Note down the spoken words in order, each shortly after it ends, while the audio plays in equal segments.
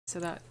so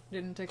that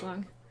didn't take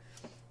long.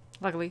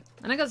 Luckily.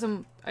 And I got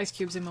some ice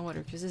cubes in my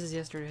water, because this is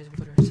yesterday's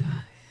water. So.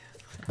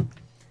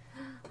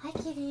 Hi,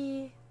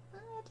 kitty.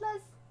 Hi,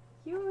 Atlas.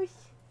 Yosh.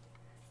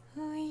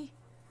 Hi.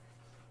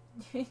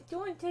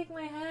 Don't take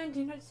my hand.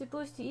 You're not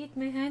supposed to eat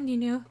my hand, you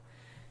know.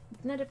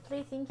 It's not a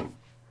plaything.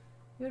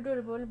 You're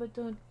adorable, but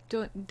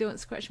don't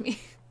scratch me.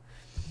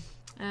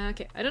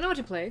 Okay, I don't know what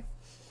to play.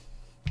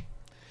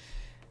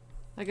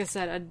 Like I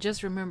said, I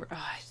just remember. Oh,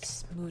 I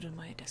just moved on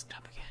my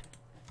desktop again.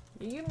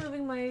 Are you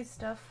moving my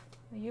stuff?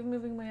 Are you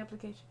moving my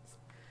applications?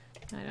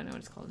 I don't know what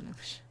it's called in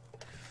English.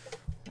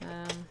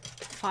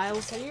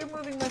 Files. Are you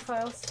moving my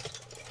files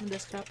on the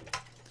desktop?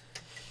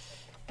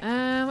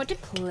 What to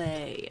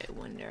play? I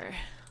wonder.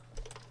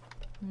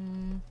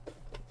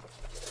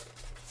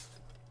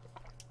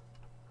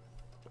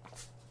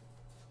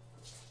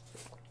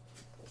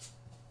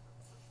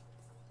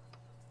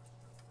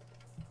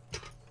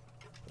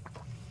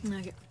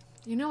 Okay.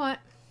 You know what?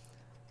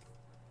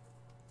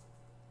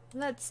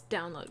 Let's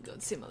download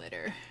Goat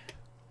Simulator.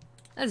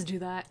 Let's do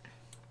that.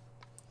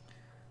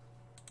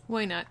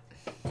 Why not?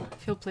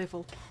 Feel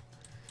playful.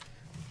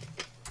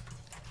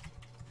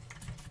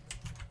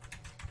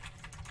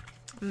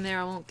 And there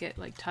I won't get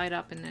like tied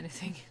up in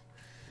anything.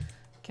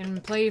 Can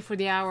play for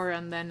the hour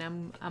and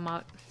then I'm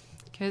out.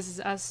 Because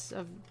as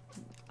of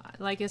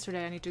like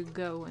yesterday I need to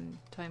go and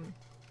time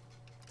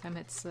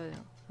hits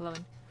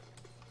 11.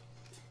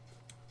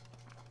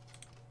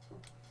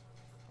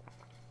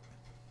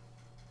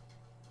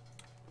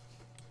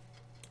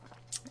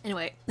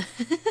 Anyway.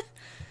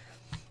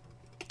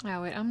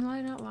 Oh wait, I'm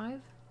not live?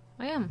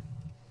 I am.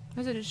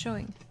 Where's it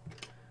showing?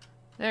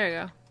 There we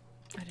go.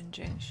 I didn't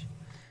change.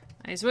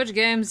 I switch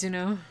games, you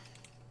know.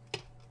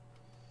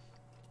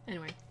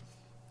 Anyway.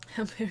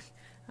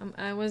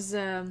 I was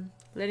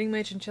letting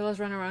my chinchillas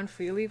run around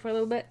freely for a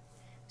little bit.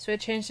 So I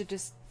changed it to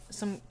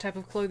some type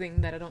of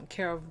clothing that I don't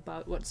care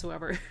about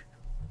whatsoever.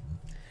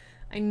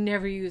 I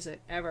never use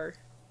it, ever.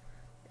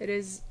 It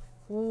is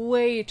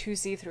way too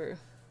see-through.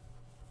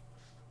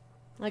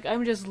 Like,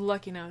 I'm just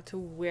lucky now to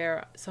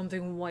wear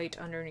something white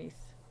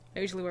underneath.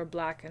 I usually wear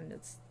black and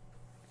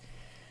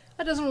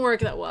that doesn't work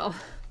that well,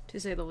 to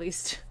say the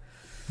least.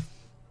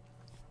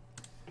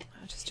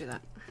 I'll just do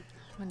that.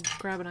 I'm gonna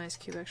grab an ice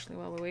cube actually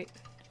while we wait.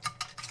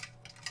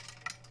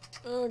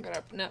 Oh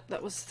god, no,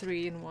 that was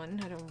 3 in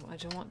 1. I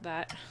don't want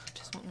that. I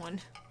just want 1.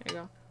 There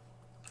you go.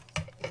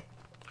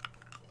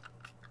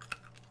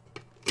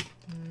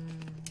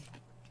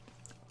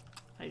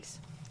 Nice.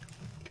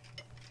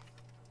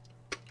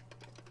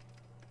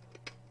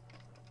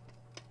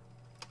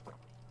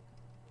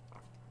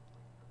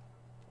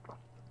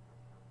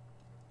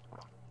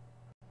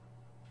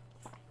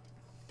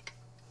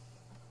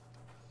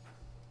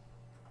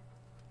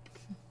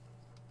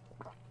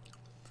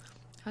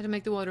 How to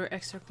make the water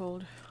extra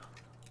cold.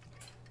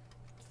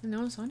 No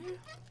one's on here?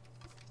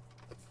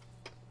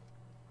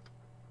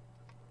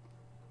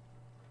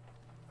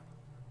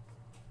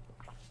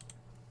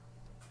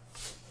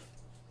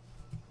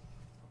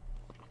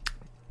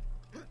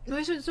 Why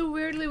is it so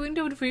weirdly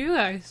windowed for you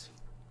guys?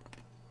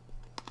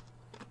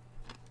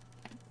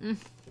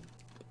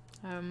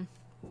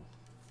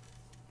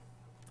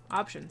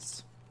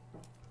 Options.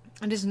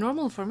 And it's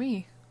normal for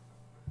me.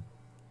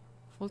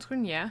 Full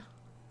screen, yeah.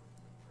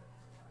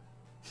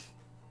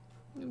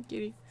 I'm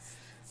kidding.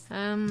 Is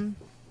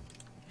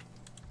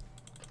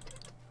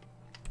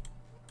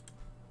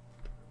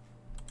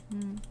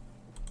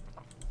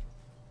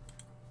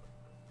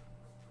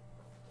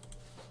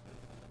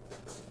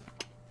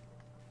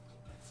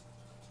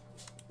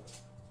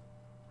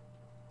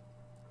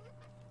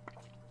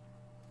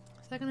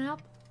that gonna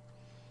help?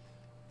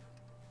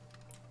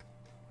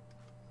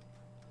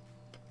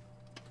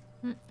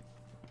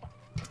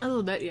 A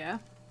little bit, yeah.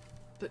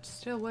 But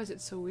still, why is it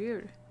so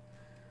weird?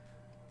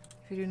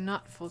 If you do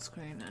not full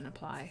screen and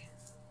apply.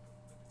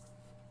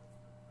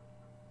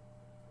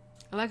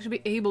 I'll actually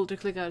be able to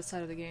click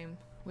outside of the game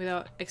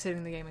without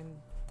exiting the game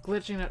and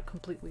glitching out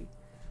completely.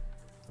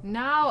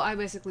 Now I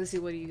basically see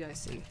what you guys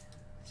see.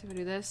 So if I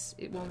do this,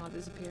 it will not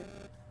disappear.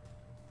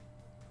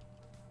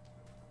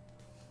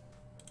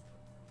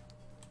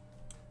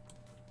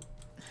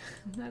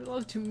 I'm not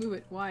allowed to move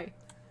it. Why? I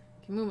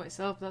can move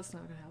myself, that's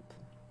not gonna help.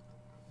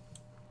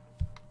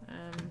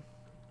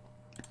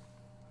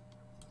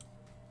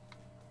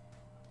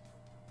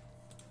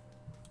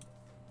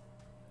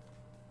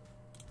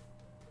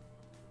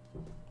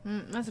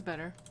 That's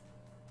better.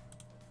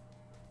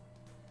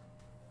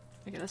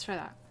 Okay, let's try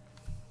that.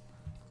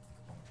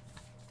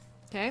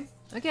 Okay,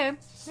 okay,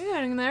 you're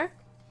getting there.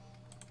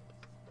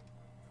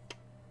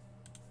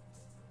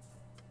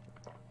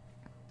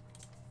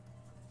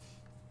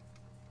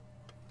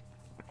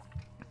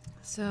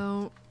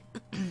 So,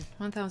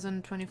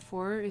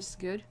 1024 is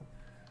good.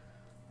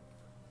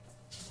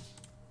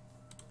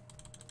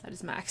 That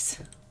is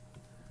max.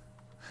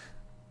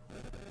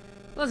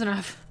 Close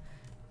enough.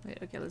 Wait,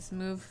 okay, let's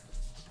move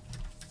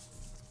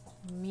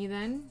me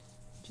then.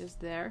 Just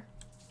there.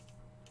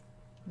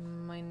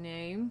 My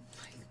name.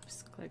 I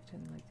just clicked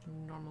in like a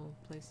normal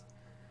place.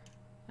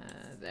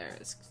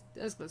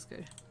 That's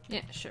good.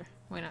 Yeah, sure.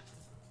 Why not?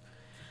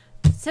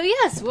 So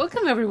yes,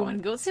 welcome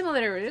everyone. Goat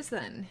Simulator it is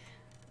then.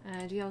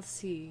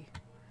 DLC.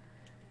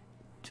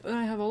 Do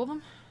I have all of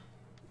them?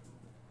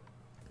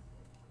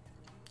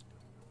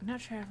 I'm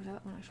not sure after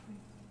that one actually.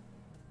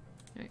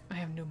 Right, I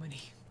have no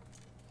money.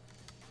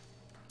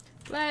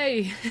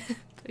 Play!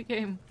 Play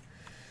game.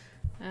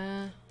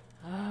 Oh,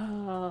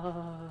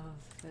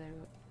 there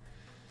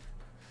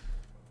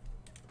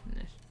we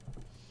go.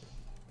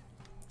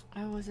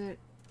 How was it?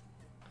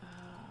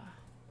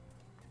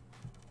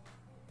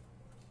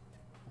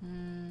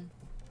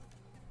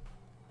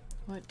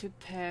 What to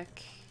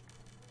pick?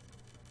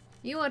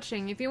 You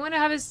watching? If you want to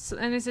have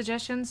any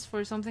suggestions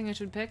for something I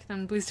should pick,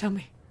 then please tell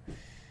me.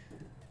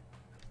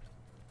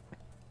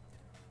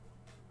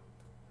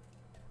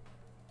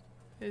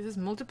 Is this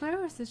multiplayer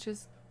or is this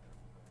just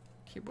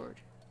keyboard?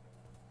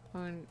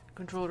 Or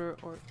controller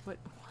or what?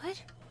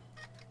 What?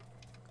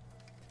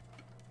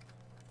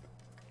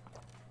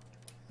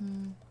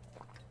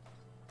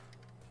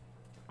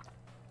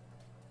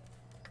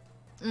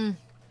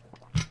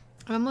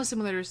 MMO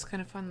Simulator is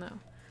kind of fun though.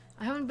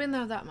 I haven't been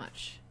there that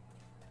much.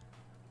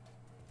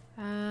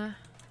 Yeah,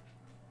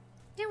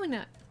 why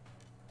not?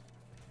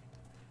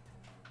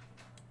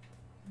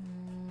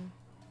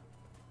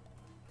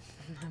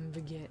 I'm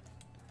baguette.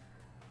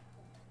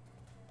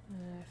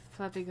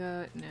 Flappy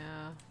goat,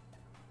 no.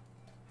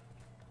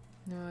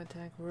 No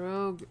attack.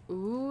 Rogue.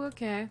 Ooh,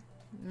 okay.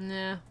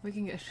 Nah, we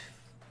can get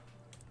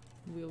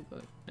wheel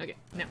goat. Okay,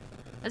 no.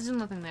 Let's do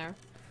nothing there.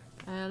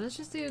 Let's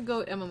just do a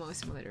goat MMO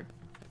Simulator.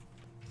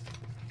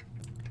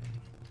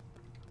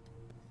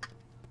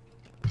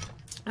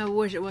 I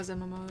wish it was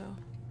MMO though.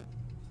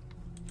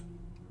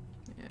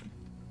 Yeah.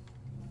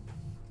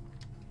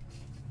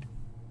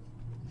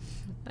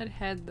 That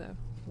head though.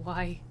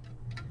 Why?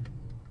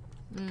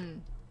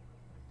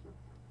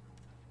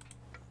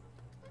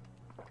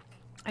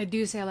 I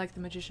do say I like the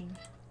magician.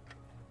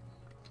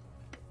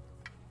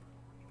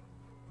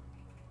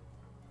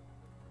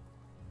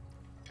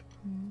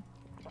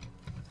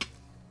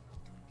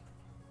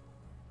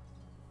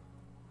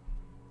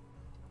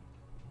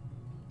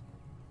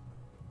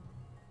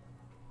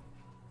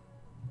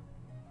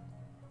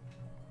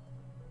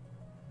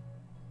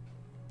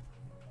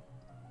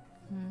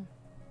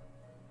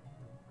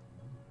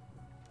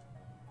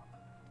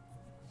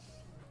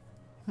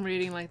 I'm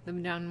reading like the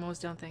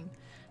most down thing.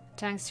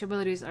 Tank's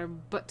abilities are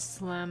butt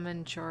slam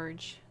and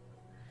charge.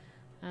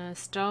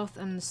 Stealth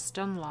and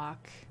stun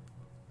lock.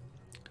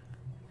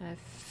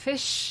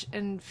 Fish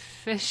and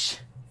fish.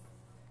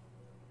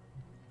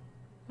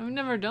 I've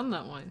never done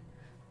that one.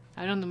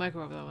 I done the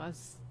microwave though.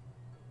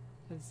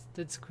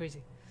 That's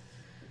crazy.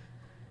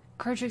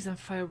 Card tricks and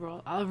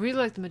fireball. I really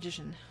like the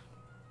magician.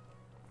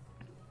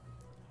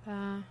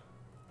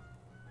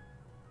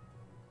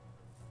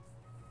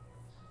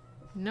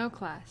 No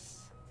class.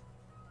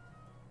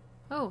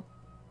 Oh.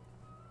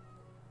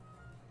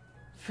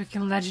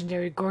 Freaking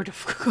legendary God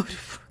of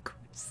course.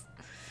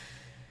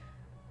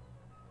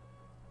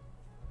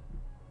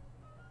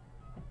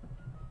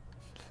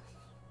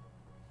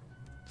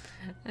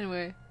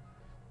 Anyway.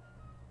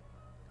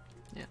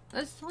 Yeah,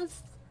 let's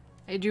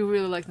I do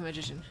really like the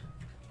magician.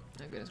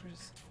 Oh goodness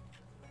gracious.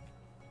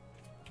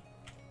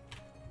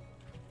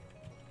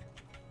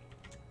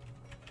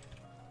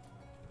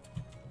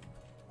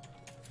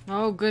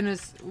 Oh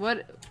goodness,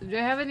 what do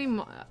I have any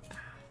more?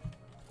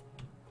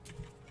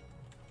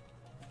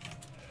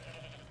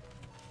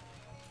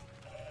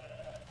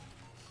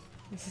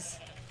 This is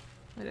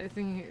what I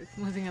think.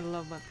 One thing I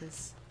love about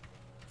this.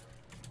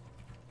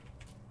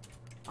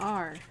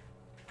 R.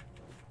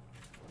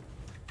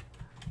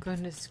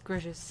 Goodness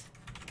gracious.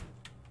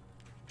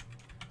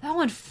 That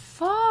went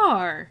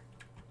far.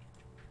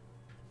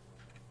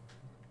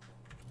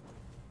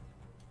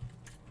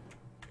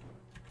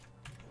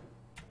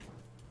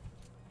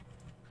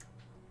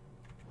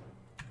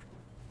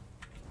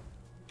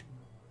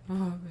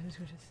 Oh goodness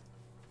gracious.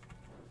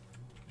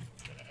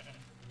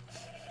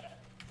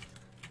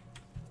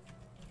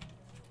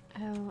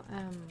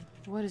 LM.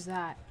 What is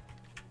that?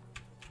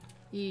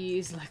 E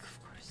is like, of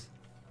course.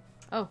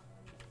 Oh.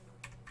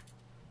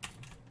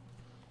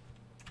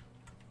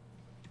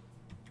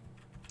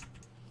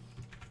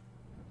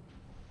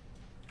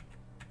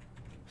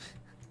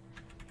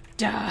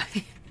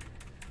 Die.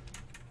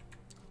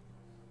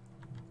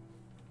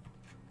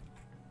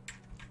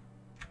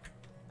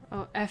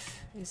 Oh,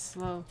 F is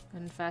slow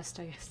and fast,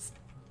 I guess.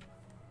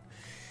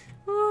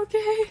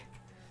 Okay.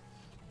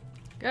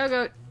 Go,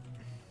 goat.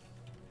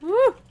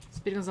 Woo!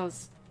 Speed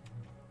Gonzalez.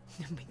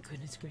 Oh my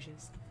goodness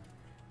gracious.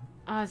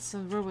 Ah,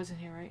 some robots in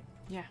here, right?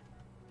 Yeah.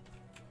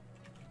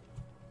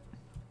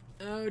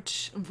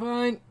 Ouch. I'm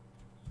fine.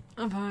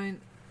 I'm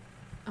fine.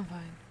 I'm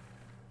fine.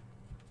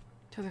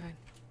 Totally fine.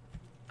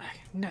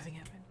 Okay, nothing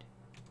happened.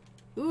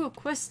 Ooh, a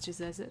quest just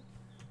says it.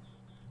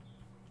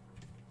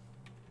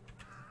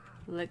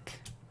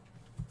 Lick.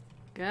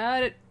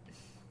 Got it.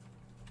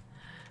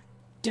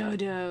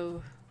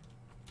 Dodo.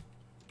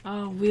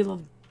 Oh, Wheel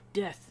of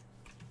Death.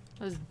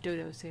 Those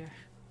dodos here.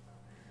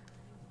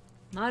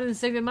 Not in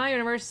sync with my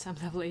universe. I'm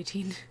level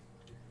 18.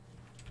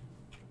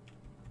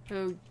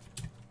 Oh.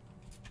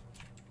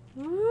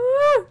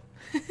 Woo!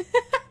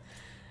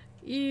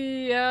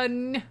 Yeah,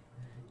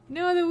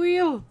 no, the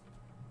wheel.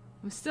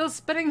 I'm still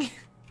spinning.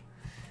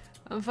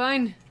 I'm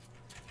fine.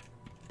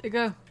 There you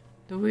go.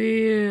 The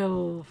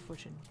wheel of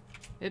fortune.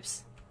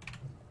 Oops.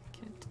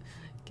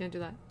 Can't do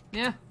that.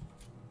 Yeah.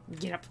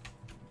 Get up.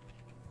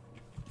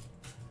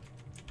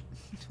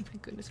 Oh my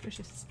goodness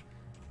gracious.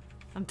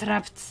 I'm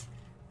trapped.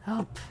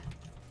 Help.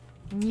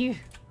 You.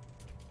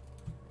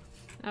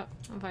 Oh,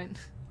 I'm fine.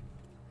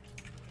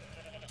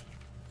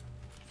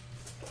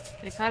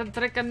 I can't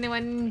trick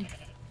anyone.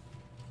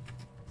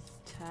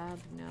 Tab,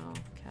 no.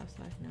 Caps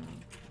lock, no.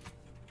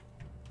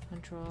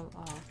 Control,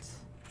 Alt.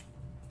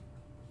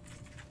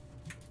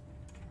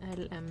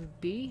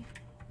 LMB?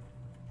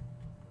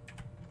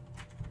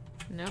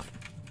 No.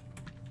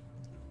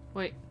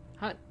 Wait,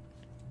 how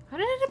did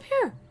it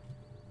appear?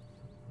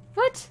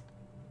 What?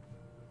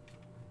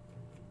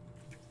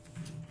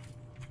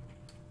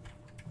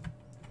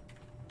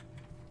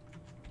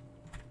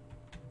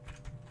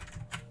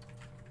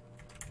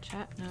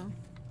 Chat, no.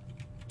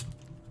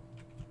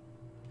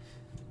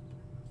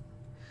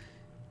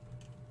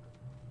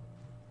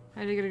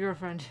 How do you get a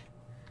girlfriend?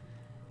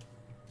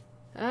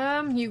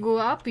 You go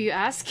up, you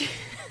ask.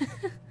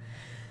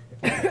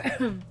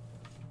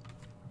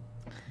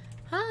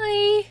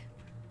 Hi!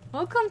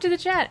 Welcome to the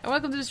chat.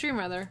 Welcome to the stream,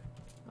 rather.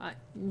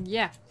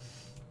 Yeah.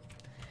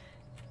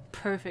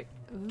 Perfect.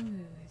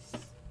 Ooh.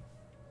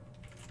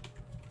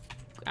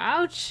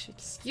 Ouch!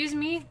 Excuse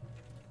me?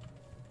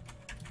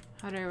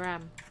 How do I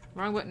ram?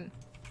 Wrong button.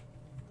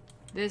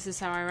 This is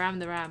how I ram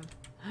the ram.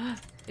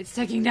 It's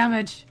taking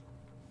damage!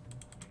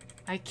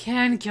 I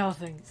can kill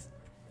things.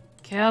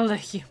 Kill the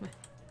human.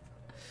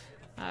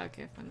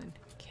 Okay, fine then.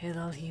 Kill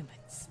all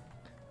humans.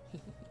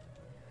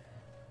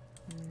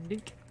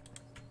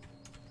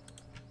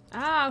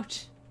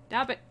 Ouch!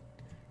 Stop it!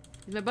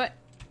 Use my butt.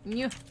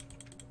 New.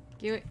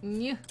 Give it.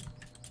 New.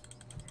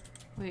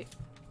 Wait.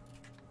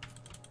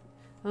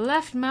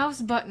 Left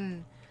mouse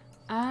button.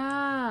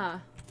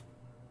 Ah.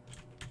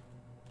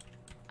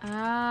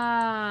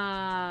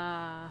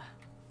 Ah.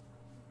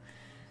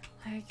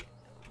 Like,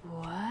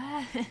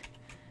 what?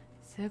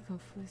 So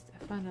confused.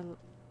 I found a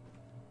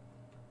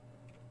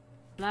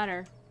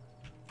ladder.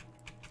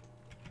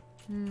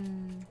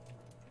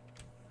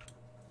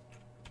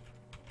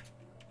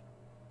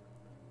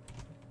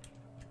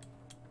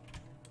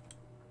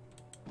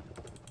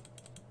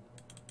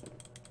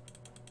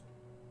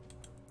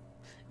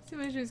 See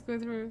what I just go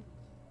through.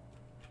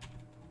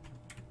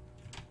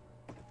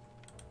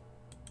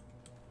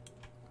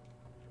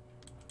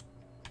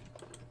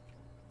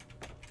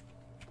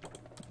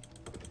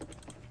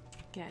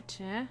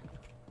 Gotcha.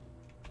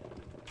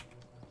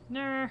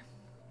 No.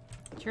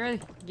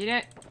 Charlie, get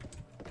it.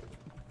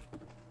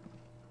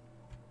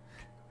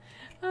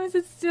 How is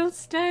it still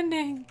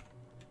standing?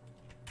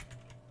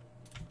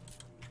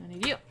 I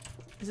need you.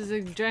 This is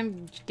a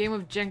game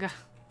of Jenga.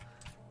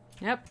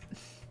 Yep.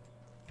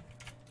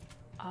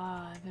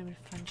 Ah, they're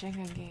fun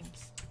Jenga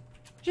games.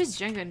 Just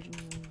Jenga in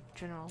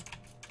general.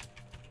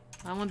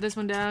 I want this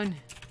one down.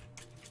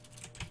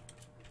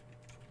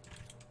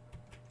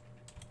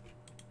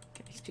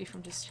 Get XP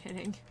from just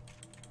hitting.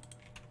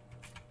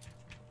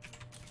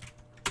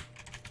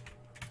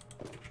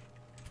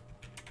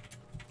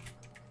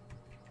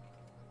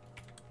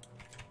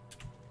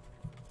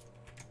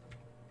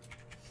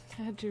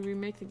 I had to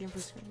remake the game for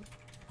screen.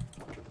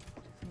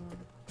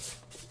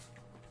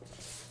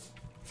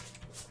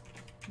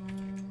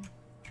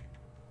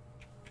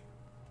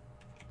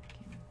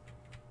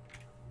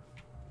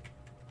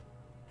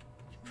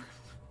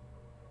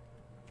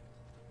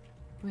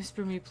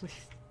 Whisper me, please.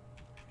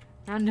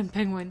 Random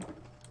penguin.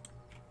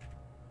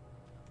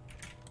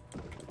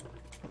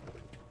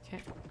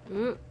 Okay.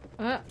 Ooh.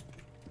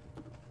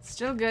 It's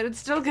still good. It's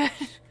still good.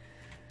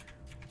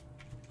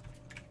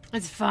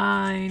 It's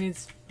fine.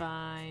 It's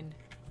fine.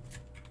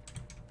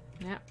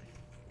 Yep.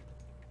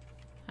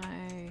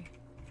 I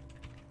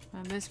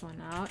found this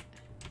one out.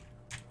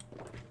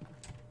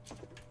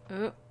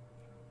 Oh.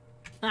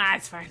 Ah,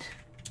 it's fine.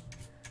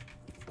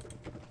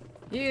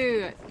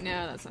 You.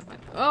 No, that's not fine.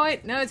 Oh,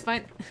 wait. No, it's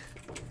fine.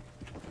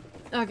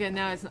 Okay,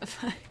 now it's not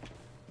fine.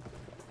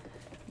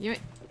 You.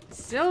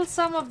 Still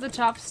some of the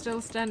chops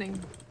still standing.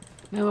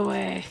 No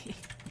way.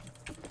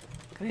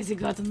 Crazy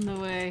got in the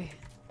way.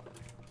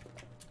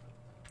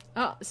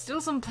 Oh,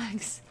 still some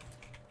planks.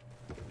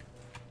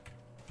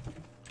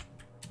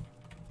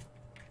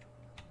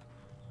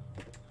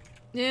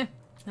 Yeah.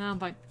 No, I'm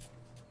fine.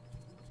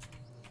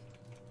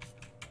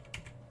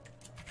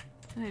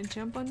 Can I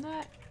jump on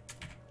that?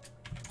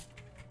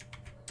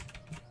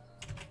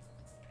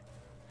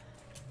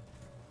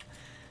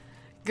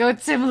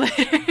 Goat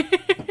Simulator.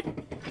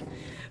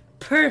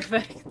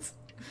 Perfect.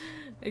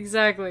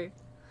 Exactly.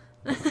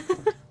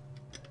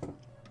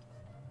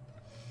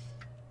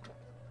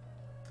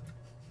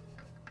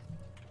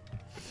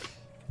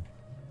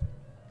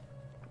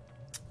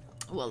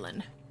 Well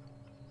then.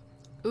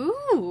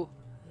 Ooh,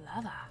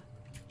 lava.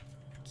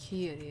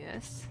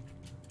 curious.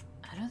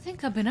 I don't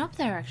think I've been up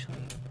there actually.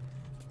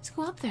 Let's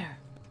go up there.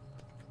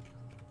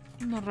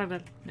 Not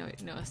ragdoll. No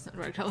wait, no, it's not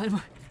ragdoll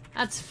anymore.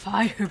 That's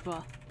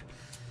fireball.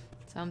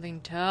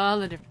 Something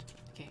totally different.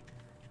 Okay.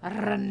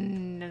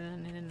 Run,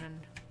 run, run, run.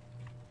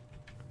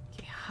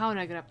 Okay, how do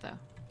I get up though?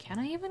 Can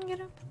I even get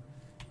up?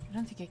 I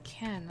don't think I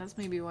can. That's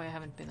maybe why I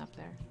haven't been up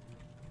there.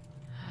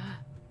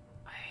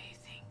 I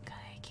think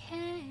I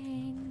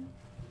can.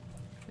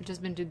 I've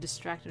just been too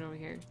distracted over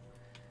here.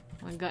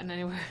 I haven't gotten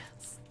anywhere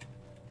else.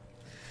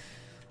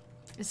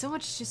 There's so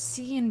much to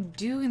see and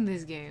do in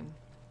this game.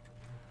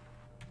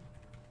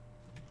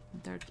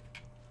 Dirt.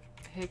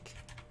 Pick.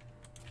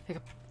 Pick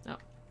up. Oh.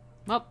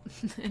 Well,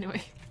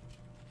 anyway.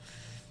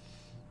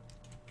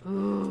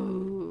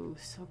 Ooh,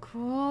 so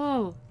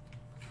cool.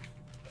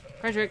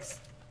 Fredericks.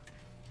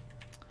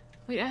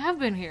 Wait, I have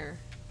been here.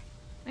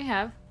 I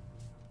have.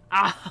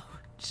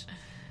 Ouch.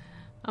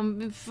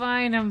 I'm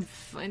fine, I'm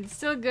fine. It's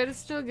still good, it's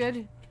still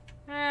good.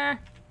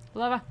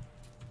 Lava.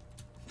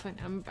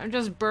 Fine. I'm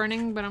just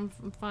burning, but I'm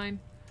fine.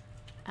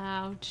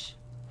 Ouch.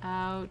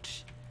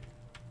 Ouch.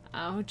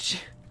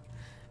 Ouch.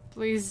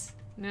 Please,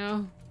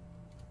 no.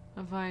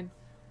 I'm fine.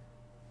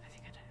 I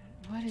think I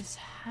died. What is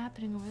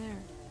happening over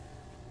there?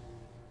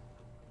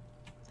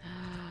 I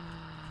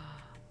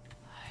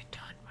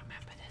don't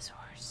remember this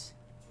horse.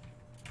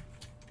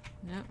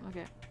 No,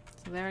 okay.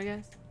 So there, I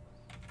guess.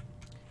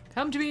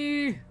 Come to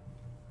me!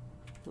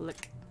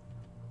 Look.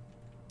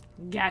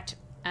 Get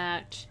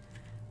out.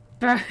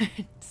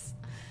 Burns.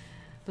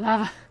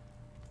 Lava.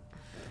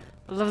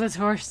 I love this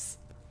horse.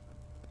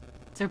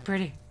 So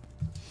pretty.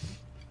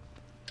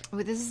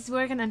 Wait, this is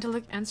where I can enter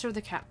the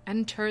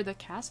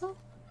castle?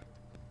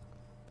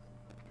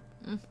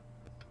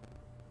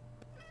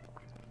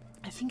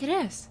 I think it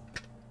is.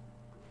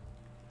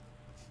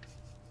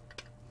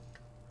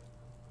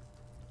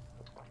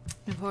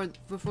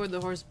 Before the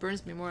horse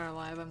burns me more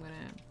alive, I'm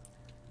gonna...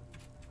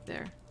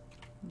 There.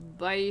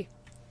 Bye.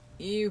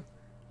 Ew.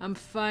 I'm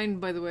fine,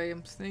 by the way.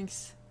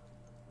 Thanks.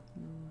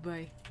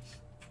 Bye.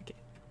 Okay.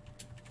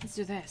 Let's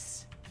do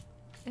this.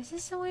 Is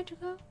this the way to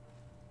go?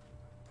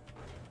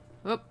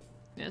 Oh.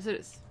 Yes, it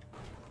is.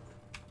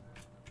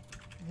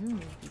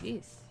 It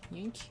is.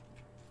 Yank.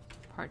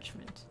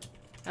 Parchment.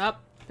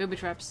 Up. Booby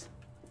traps.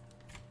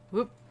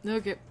 Whoop.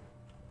 Okay.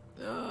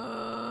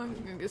 I'm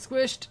gonna get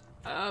squished.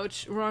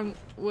 Ouch. Wrong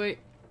way.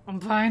 I'm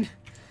fine.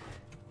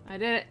 I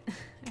did it.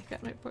 I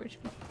got my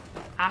parchment.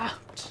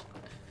 Ouch.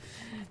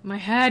 My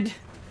head.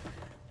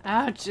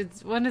 Ouch.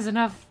 One is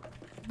enough.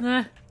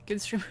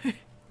 Good streamer.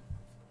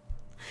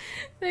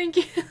 Thank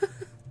you.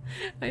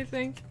 I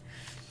think.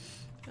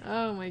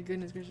 Oh my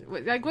goodness gracious.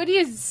 What do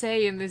you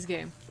say in this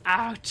game?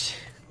 Ouch.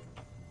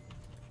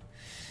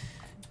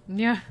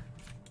 Yeah.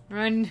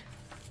 Run.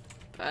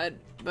 Bad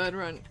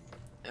run.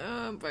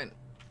 Oh, I'm fine.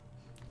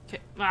 Okay.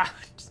 Ah.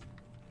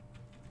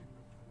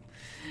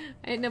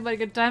 Ain't nobody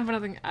got time for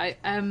nothing. I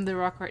am the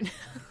rock right now.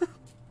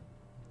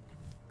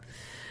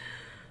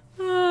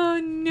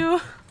 Oh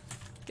no.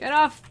 Get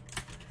off.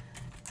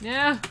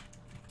 No.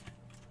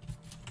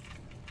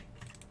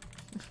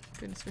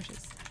 Goodness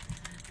gracious.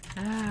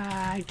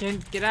 I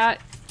can't get out.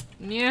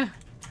 Yeah.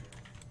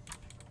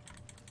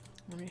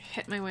 Let me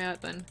hit my way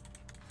out then.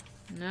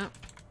 No.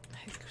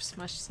 I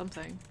smashed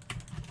something.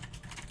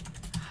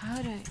 How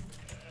did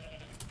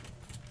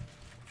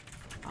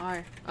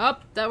I... Oh,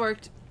 that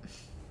worked.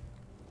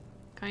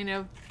 Kind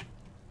of.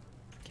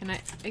 Can I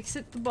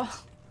exit the ball?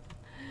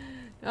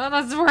 Oh,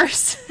 that's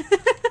worse.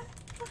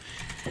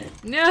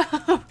 No.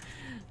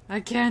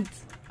 I can't.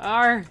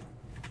 R.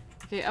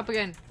 Okay, up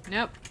again.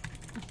 Nope.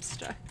 I'm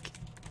stuck.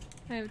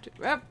 I have to...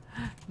 Up.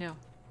 No.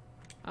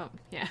 Oh,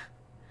 yeah.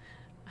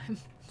 I'm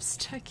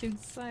stuck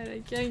inside. I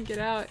can't get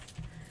out.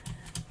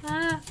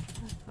 Ah.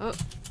 Oh.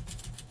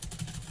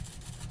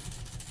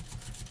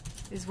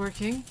 Is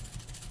working.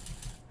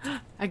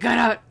 I got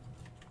out.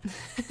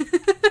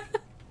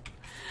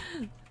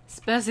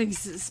 Spamming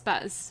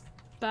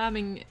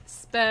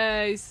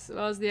space. What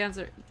was the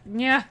answer?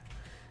 Yeah.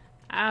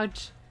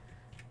 Ouch.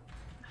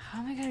 How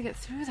am I gonna get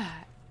through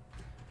that?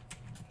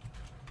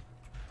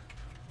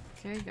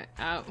 Okay, got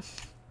out.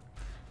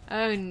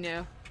 Oh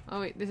no.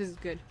 Oh wait, this is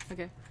good.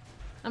 Okay.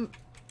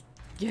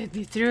 Get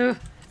me through.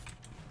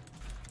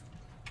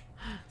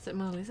 Is that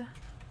Mona Lisa?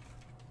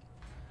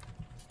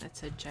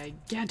 That's a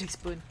gigantic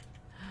spoon.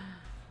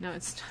 No,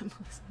 it's not Mona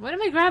Lisa. What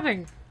am I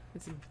grabbing?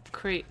 It's a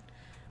crate.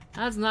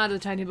 That's not a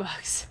tiny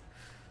box.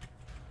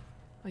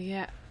 Oh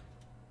yeah.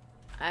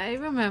 I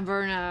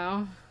remember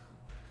now.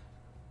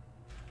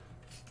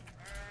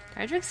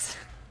 Hydrix?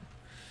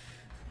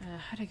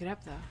 How'd I get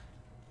up though?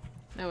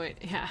 No wait,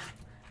 yeah.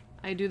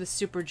 I do the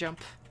super jump.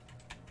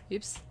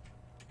 Oops.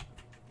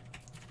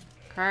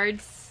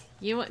 Cards.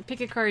 You want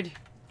pick a card.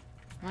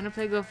 Wanna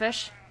play Go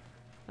Fish?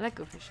 I like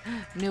Go Fish.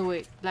 No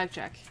wait,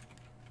 Blackjack.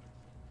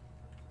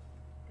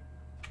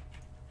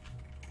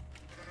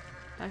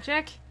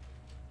 Blackjack?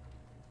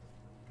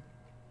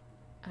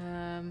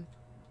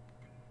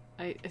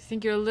 I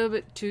think you're a little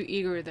bit too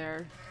eager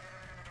there.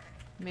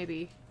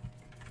 Maybe.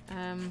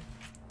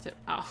 So,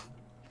 oh.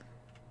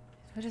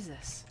 What is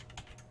this?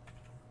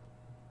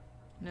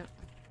 No.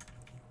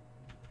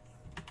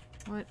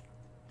 What?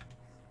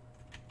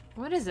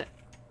 What is it?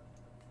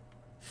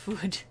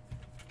 Food.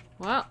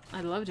 Well,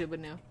 I'd love to, but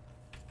no.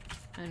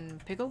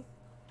 And pickle?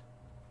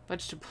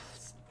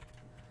 Vegetables.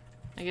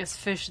 I guess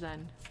fish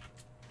then.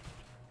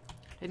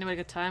 I didn't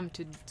get time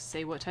to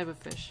say what type of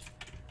fish.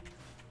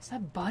 Is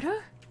that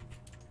butter?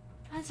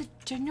 That's a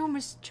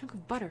ginormous chunk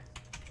of butter.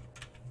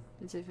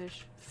 Did it say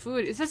fish?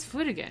 Food. It says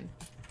food again.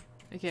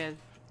 Okay.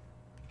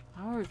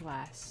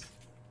 Hourglass.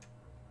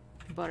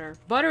 Butter.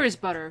 Butter is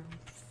butter.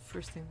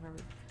 First thing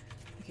remember.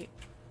 Okay.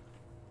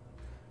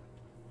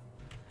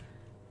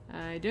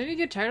 Don't you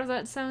get tired of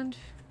that sound?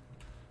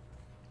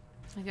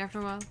 Like after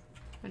a while?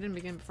 I didn't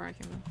begin before I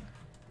came in.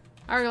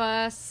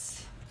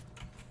 Hourglass.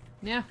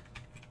 Yeah.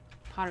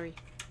 Pottery.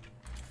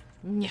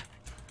 Yeah.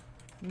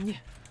 Yeah.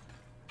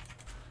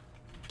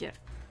 Get it.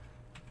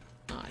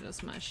 Oh, I don't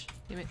smash.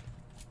 Give it.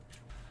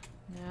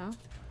 No.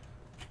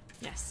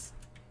 Yes.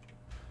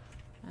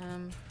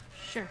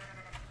 Sure.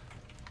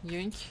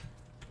 Yoink.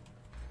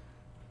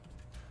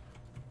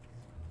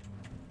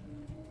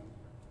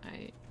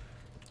 I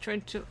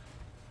tried to...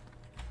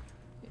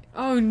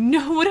 Oh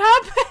no, what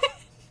happened?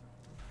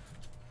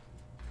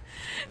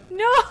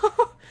 No!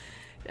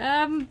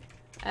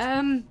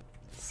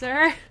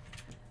 Sir?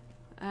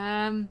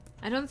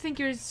 I don't think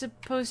you're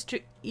supposed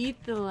to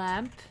eat the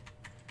lamp.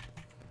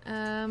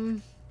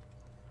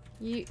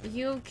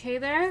 You okay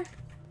there?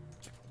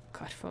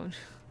 God, phone.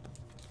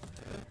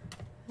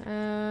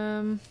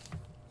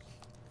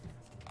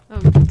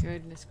 Oh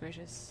goodness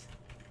gracious.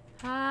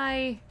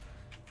 Hi.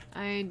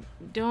 I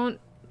don't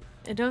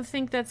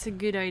think that's a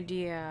good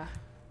idea.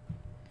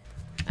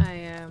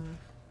 I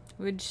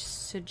would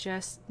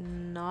suggest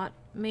not,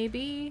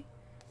 maybe?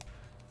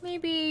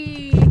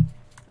 Maybe.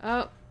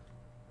 Oh.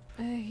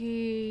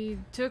 He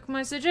took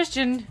my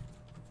suggestion.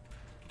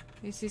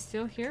 Is he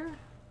still here?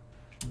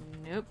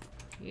 Nope.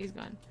 He's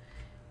gone.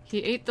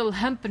 He ate the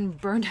lamp and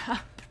burned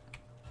up.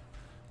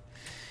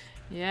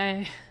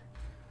 Yay.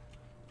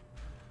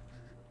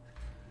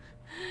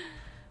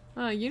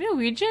 Oh, you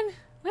Norwegian?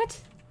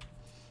 What?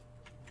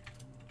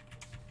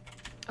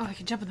 Oh, I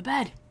can jump in the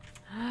bed.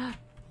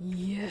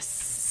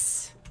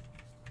 Yes.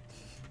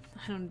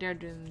 I don't dare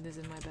do this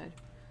in my bed.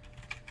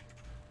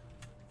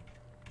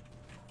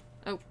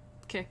 Oh,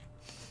 okay.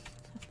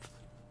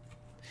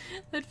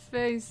 That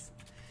face.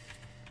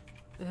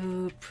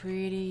 Oh,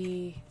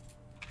 pretty.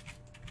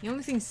 The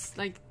only thing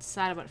like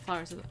sad about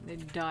flowers is that they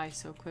die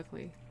so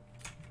quickly.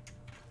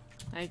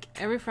 Like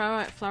every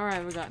flower I've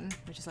ever gotten,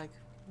 which is like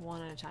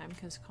one at a time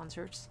because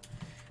concerts,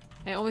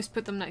 I always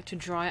put them like to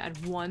dry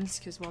at once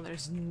because well,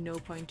 there's no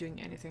point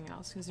doing anything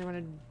else because they're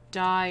gonna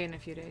die in a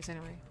few days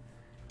anyway.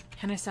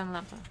 Can I stand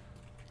lamp though?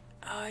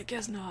 Oh, I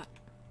guess not.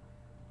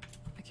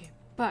 Okay,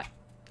 but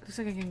looks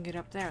like I can get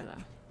up there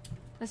though.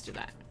 Let's do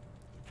that.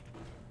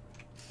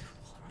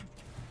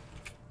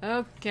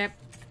 Okay,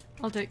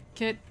 I'll take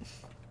it.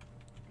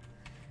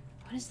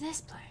 What is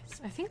this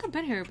place? I think I've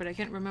been here, but I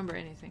can't remember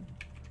anything.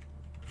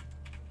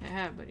 I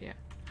have, but yeah.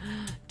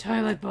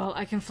 Toilet bowl.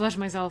 I can flush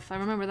myself. I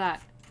remember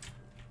that.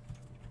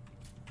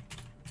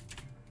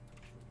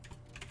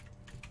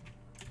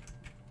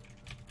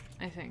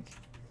 I think.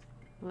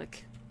 Look.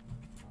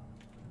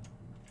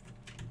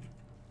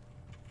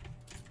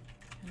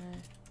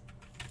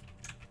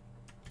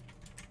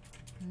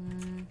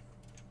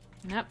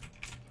 Nope.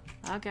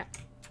 Okay.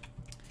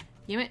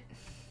 Damn it.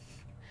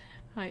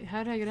 Wait,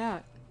 how did I get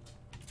out?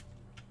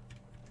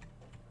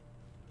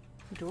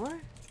 The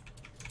door?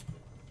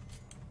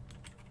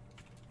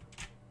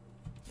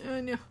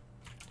 Oh no.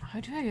 How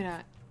do I get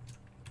out?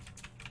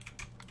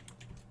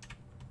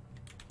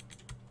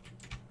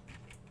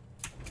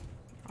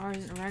 R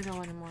isn't a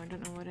ragdoll anymore. I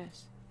don't know what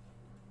is.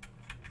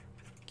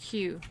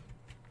 Q.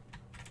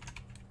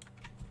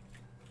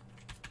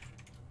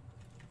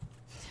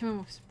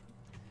 Almost.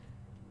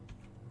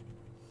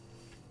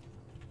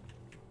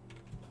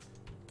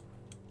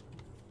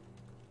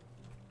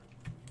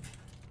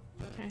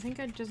 I think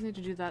I just need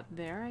to do that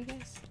there, I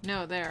guess?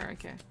 No, there,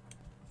 okay.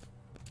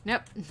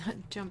 Nope, not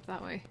jump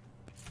that way.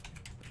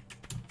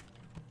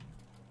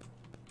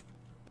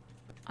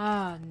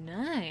 Ah,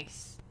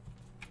 nice.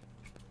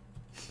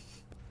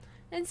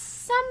 It's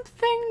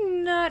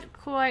something not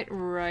quite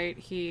right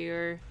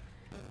here.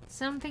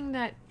 Something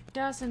that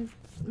doesn't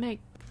make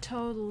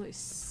totally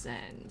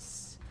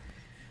sense.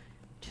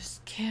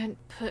 Just can't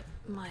put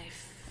my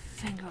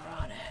finger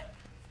on it.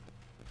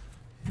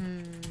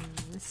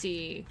 Let's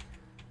see.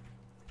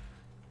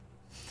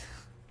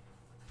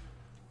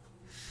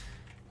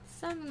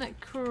 Something not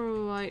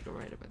quite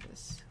right about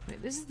this.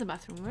 Wait, this is the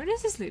bathroom. Where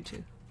does this lead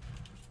to?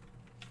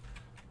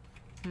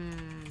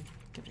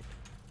 Give it.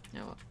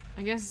 No, well,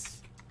 I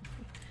guess.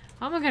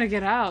 How am I gonna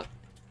get out?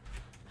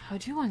 How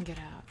do one get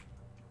out?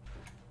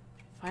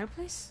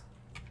 Fireplace?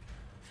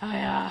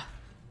 Fire!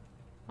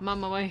 I'm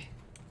on my way.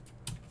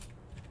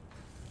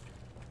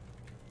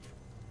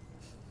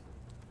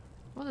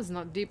 Well, it's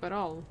not deep at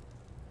all.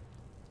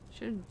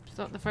 Should have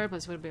thought the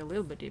fireplace would be a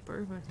little bit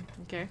deeper, but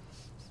okay.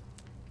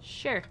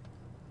 Sure.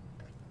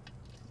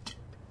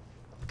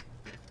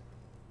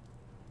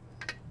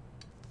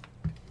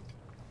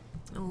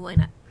 Why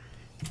not?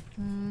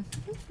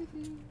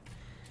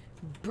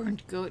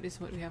 Burnt goat is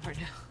what we have right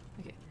now.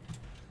 Okay.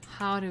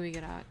 How do we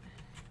get out?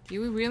 Do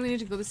we really need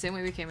to go the same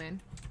way we came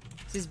in?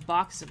 These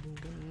boxes have been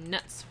going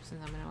nuts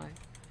since I'm in a way.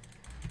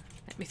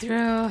 Let me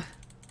through.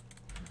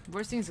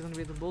 Worst thing is going to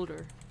be the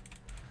boulder.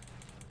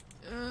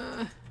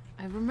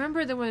 I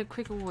remember there was a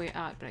quicker way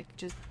out, but I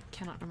just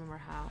cannot remember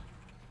how.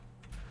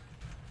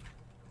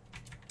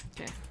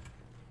 Okay.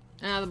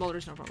 The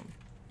boulder's no problem.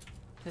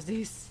 There's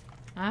these.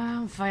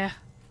 I'm fire.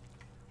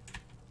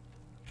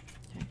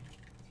 Okay.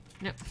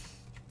 Nope.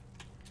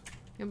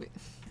 You'll be...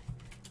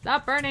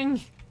 Stop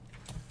burning!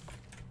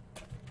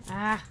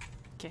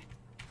 Okay.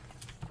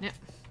 Nope.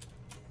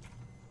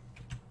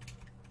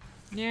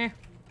 Yeah.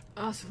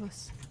 Oh, so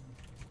close.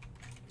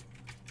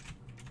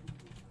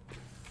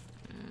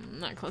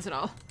 Not close at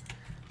all.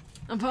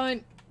 I'm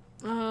fine.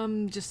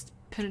 Just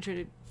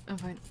penetrated. I'm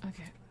fine.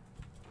 Okay.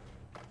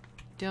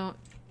 Don't.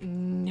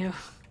 No.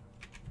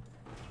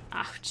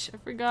 Ouch. I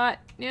forgot.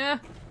 Yeah.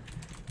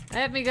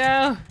 Let me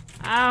go.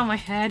 Ow, my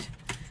head.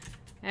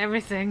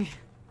 Everything.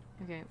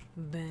 Okay.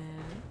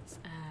 Bounce.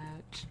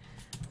 Ouch.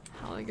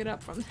 How do I get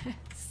up from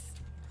this?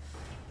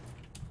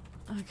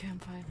 Okay, I'm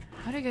fine.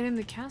 How do I get in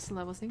the castle?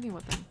 I was thinking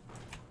about them.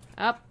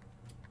 Up.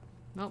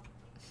 Nope.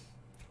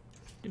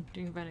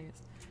 Doing fine, I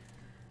guess.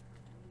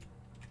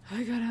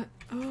 I gotta...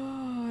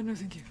 Oh, no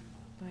thank you.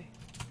 Bye.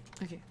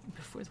 Okay,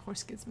 before the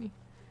horse gets me.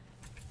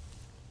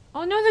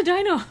 Oh no, the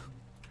dino!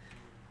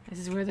 This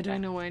is where the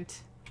dino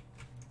went.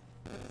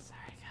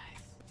 Sorry,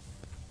 guys.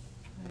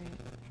 Alright.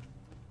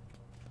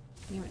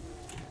 Damn it.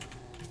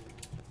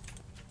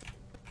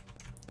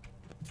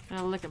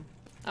 I'll lick him.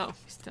 Oh,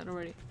 he's dead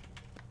already.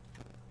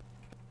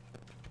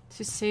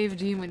 To save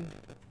demon.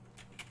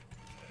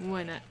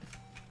 Why not?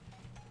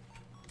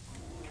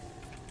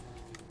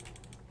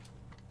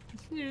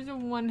 There's a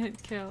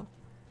one-hit kill.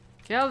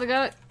 Kill the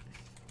goat!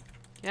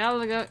 Kill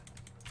the goat!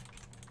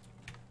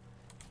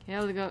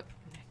 Kill the goat.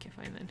 Okay,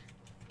 fine then.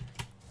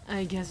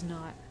 I guess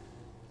not.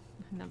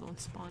 Another one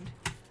spawned.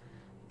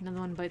 Another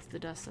one bites the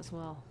dust as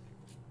well.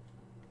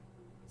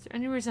 Is there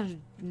any reason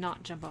to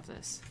not jump off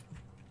this?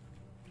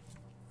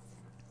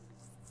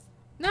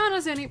 No, no,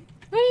 Sandy!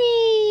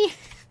 Whee!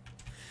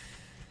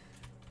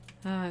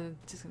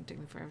 It's just gonna take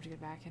me forever to get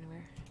back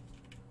anywhere.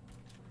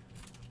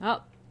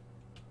 Oh!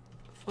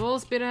 Full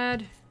speed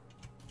ahead.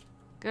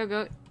 Go,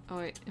 go. Oh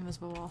wait,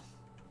 invisible wall.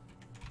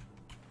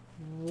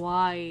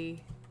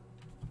 Why?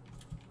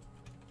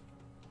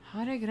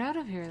 How did I get out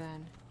of here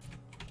then?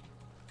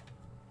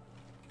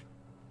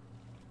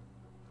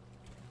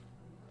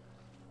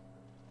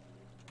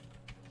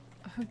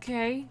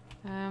 Okay.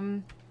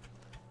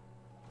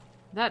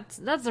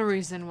 That's the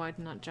reason why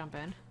to not jump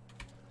in.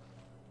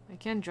 I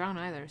can't drown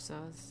either, so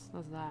that's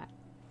that.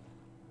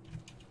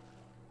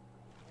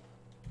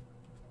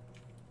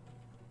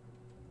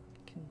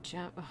 Can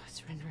jump. Oh,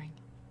 it's rendering.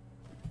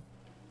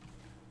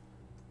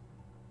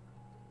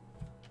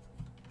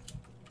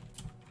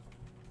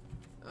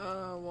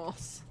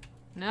 Walls.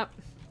 Nope.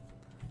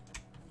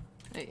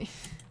 Hey.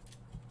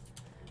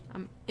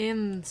 I'm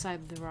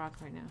inside the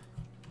rock right now.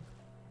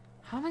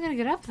 How am I gonna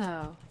get up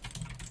though?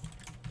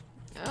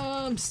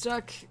 Oh, I'm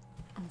stuck.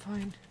 I'm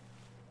fine.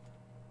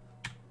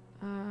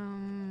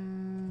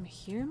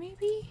 Here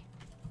maybe?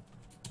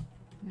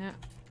 No.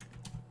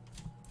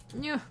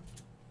 No.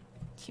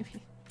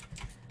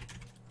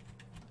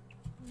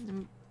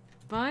 I'm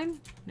fine?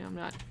 No, I'm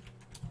not.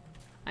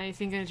 I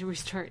think I need to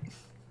restart.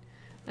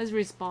 Let's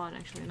respawn,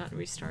 actually, not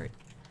restart.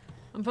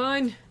 I'm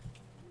fine.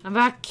 I'm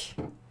back.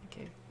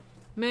 Okay.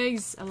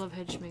 Megs. I love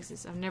hedge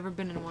mazes. I've never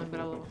been in one, but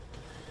I love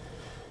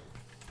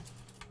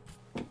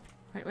them.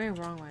 Right way or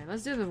wrong way?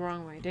 Let's do the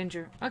wrong way.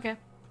 Danger. Okay.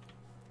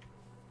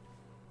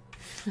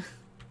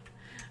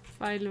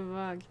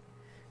 Feilvag.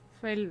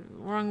 Feil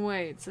wrong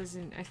way. It says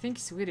in, I think,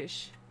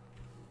 Swedish.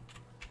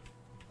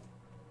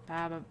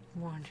 Baba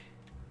warned.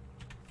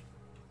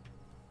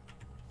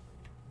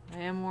 I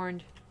am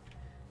warned.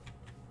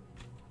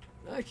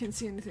 I can't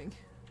see anything.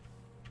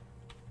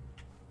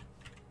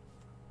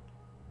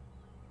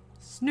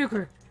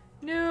 Snooker!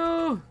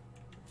 No!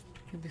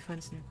 It'll be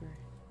fun, Snooker.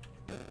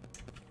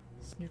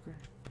 Snooker.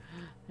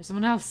 There's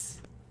someone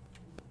else!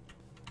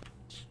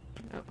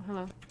 Oh,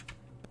 hello.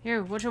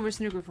 Here, watch over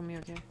Snooker for me,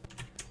 okay?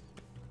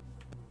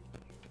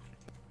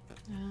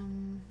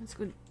 Let's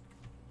go...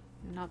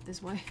 Not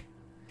this way.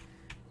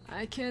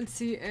 I can't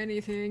see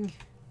anything.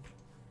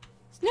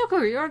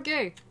 Snooker, you're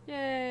okay!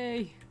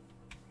 Yay!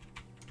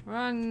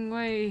 Wrong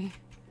way.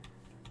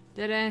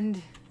 Dead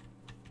end.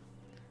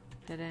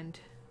 Dead end.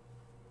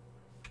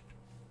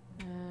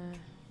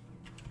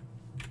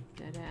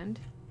 Dead end.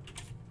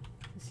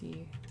 Let's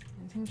see.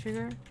 Anything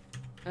trigger?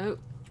 Oh.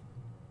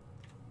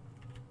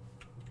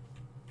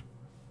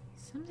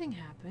 Something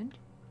happened.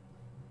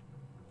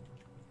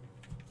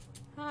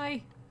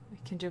 Hi.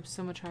 I can jump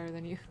so much higher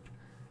than you.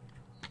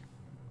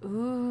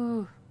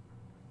 Ooh.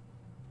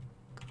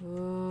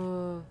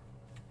 Cool.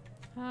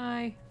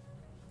 Hi.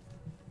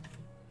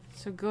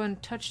 So go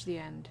and touch the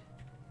end.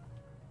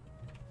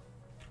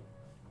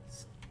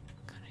 It's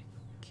kind of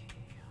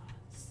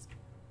chaos.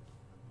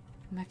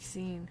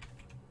 Maxine.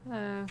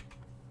 Hello.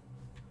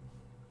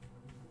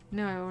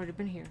 No, I've already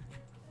been here.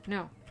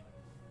 No.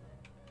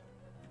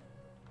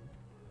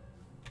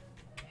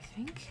 I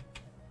think?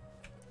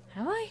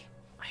 Have I?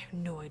 I have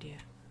no idea.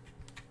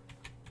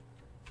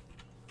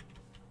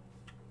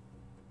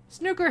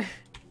 Snooker!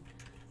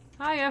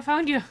 Hi, I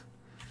found you!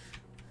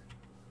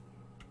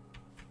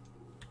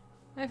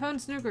 I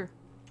found Snooker.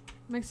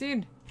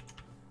 Maxine!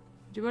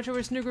 Did you watch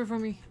over Snooker for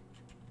me?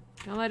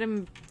 Don't let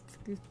him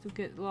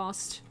get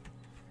lost.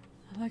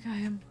 Not like I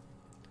am.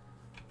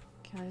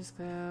 Can I just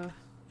go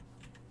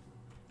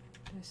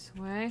this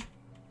way?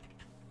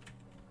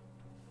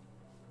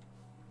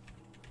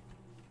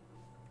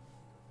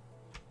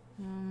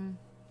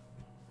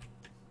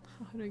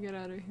 How do I get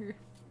out of here?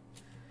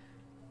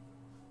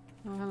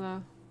 Oh,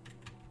 hello.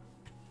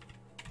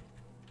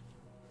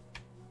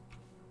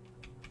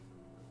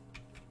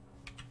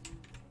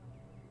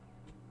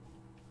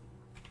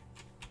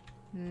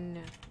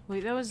 No.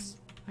 Wait, that was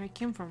where I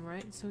came from,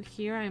 right? So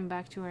here I'm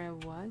back to where I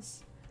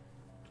was?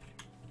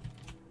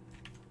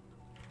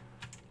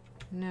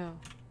 No.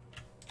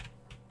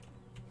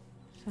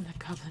 Send that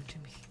goblin to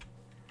me.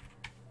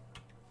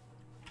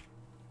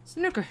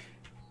 Snooker!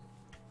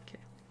 Okay.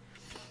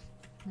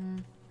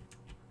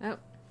 Oh.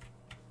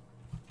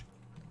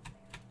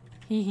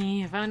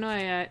 Hehe, I found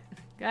my yet.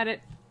 Got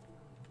it.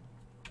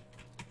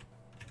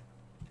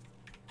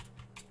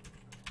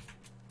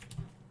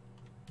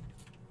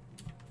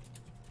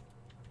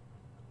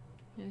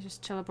 It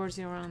just teleports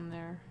you around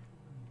there.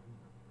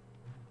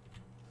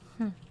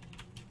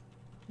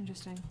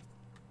 Interesting.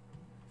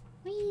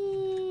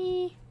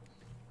 Whee!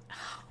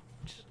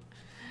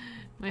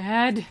 My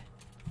head!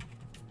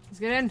 Let's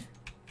get in!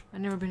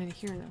 I've never been in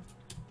here though.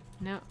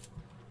 No.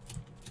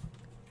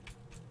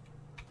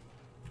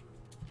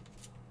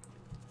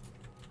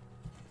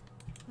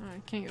 Oh, I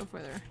can't go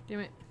further. Damn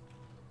it.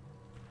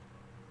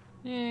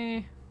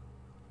 Yay.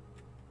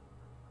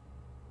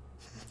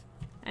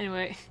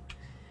 Anyway.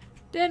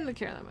 Didn't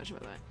care that much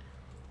about that.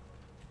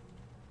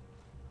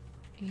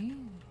 Ew.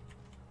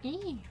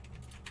 Ew.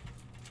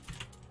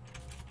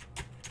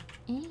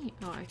 Ew.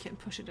 Oh, I can't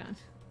push it down.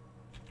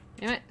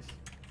 Damn it.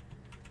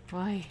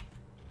 Why?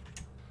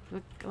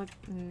 Look,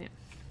 no.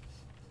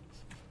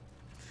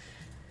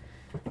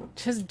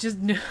 Just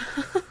no.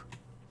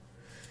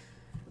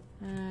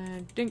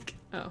 Dink.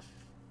 Oh. I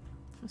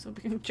was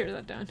hoping I can tear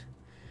that down.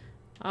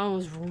 I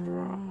was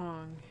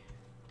wrong.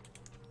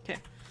 Okay.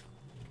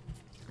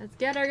 Let's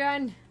get our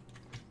gun.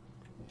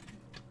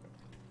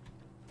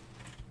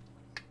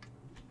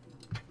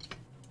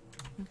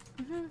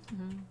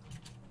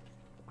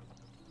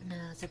 No,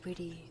 it's a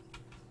pretty...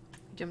 I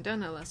jumped down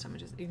that last time, I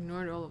just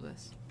ignored all of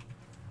this.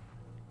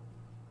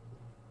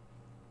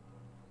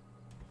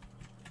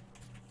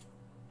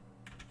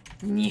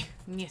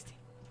 Nasty.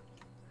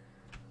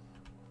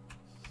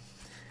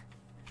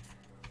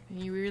 And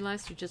you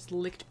realized you just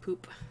licked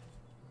poop.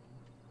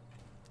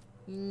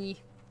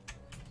 Nasty.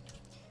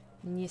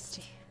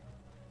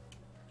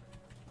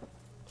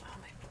 Oh,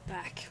 my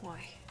back,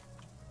 why?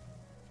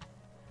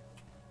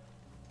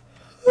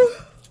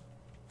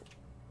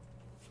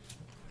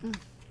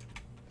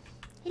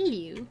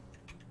 Hello,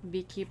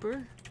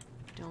 beekeeper.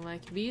 Don't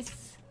like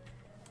bees.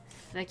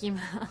 Fuck him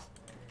out.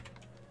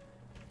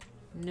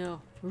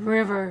 No,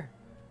 river.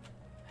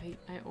 I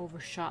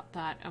overshot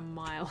that a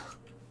mile.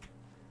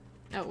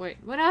 Oh wait,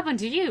 what happened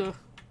to you?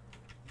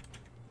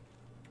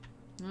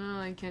 Oh,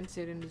 I can't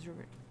say it in this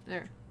river.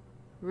 There,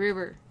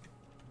 river.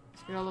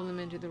 Let's get all of them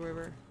into the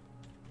river.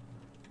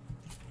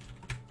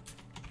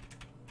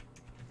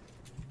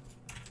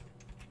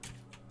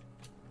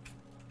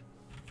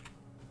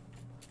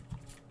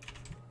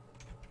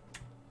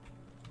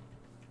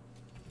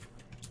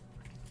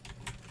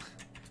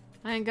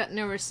 I ain't got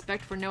no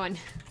respect for no one.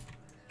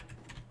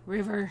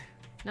 River.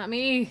 Not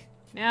me.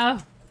 No.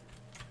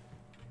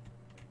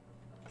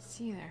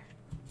 See you there.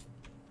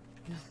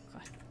 No,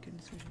 God.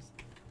 Goodness gracious.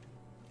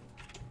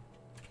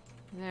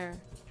 There.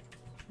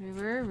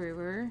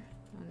 River.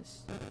 On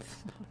this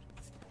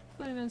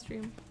floating on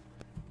stream.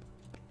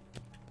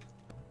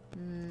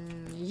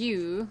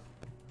 You.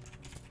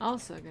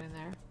 Also get in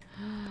there.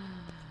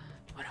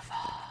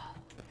 Waterfall.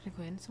 Can I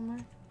go in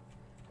somewhere?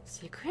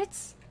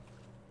 Secrets?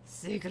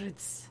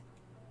 Secrets.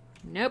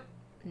 Nope.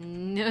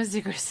 No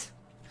secrets.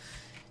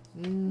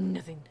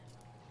 Nothing.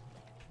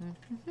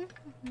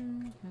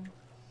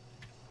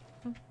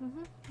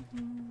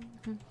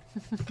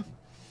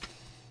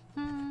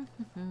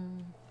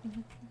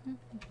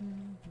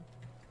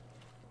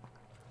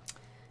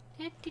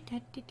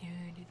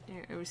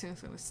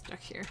 Everything's gonna be stuck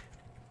here.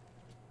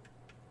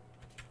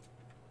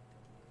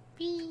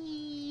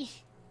 Whee!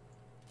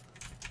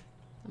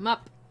 I'm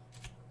up.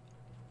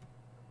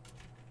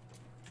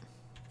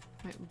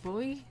 Wait,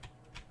 bully?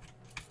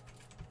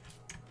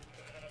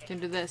 Can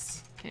do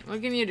this. Okay,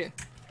 what can you do?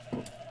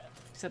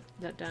 Except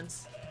that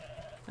dance.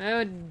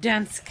 Oh,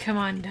 dance! Come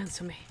on, dance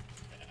with me.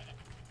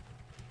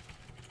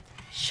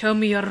 Show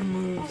me your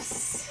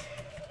moves.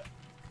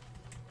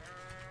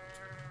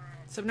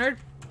 What's up, nerd?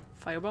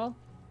 Fireball?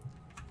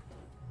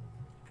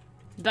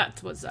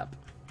 That's what's up.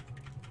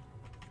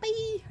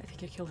 Bye! I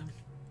think I killed him.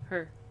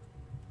 Her.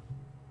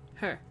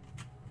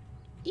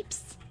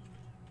 Eeps.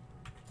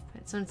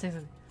 Wait, someone say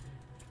something.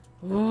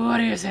 What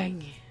are you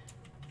saying?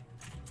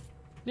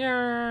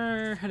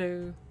 Yeah,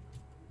 hello.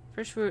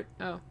 Fresh fruit.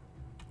 Oh.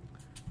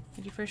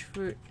 I do fresh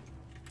fruit.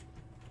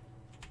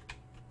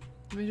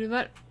 Let me do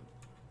that.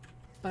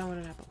 But I want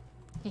an apple.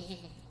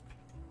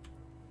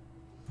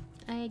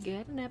 I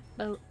got an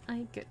apple.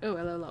 Oh,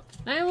 I level up.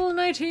 Level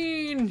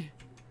 19!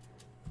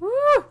 Woo!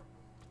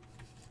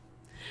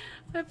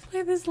 I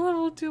played this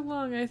level too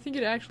long. I think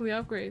it actually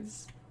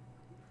upgrades.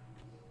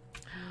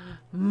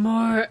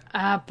 More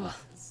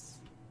apples.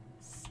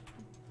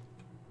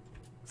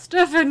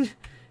 Stefan!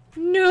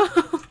 No!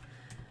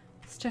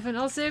 Stefan,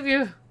 I'll save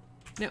you.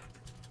 No.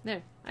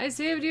 There. I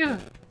saved you.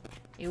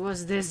 It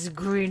was this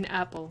green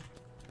apple.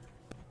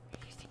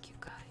 Where do you think you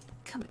got it?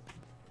 Come on.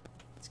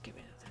 Let's get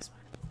rid of this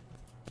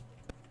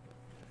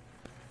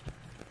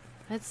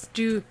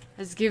one.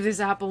 Let's give this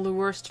apple the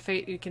worst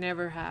fate you can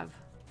ever have.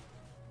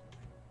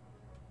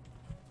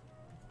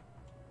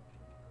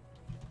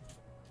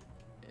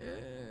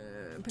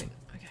 Pain.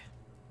 Okay.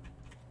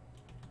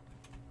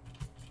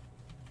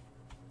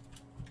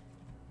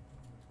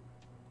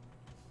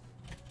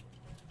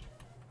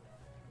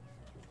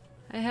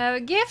 I have a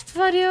gift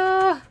for you!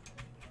 I'll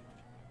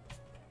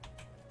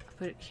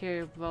put it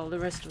here while the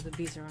rest of the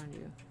bees are on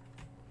you.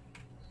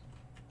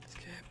 Let's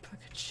get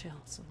pocket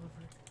shells all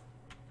over.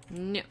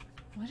 No.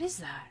 What is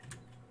that?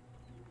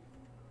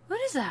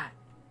 What is that?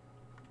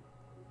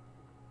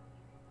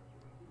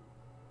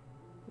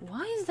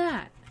 Why is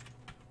that?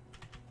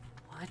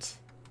 What?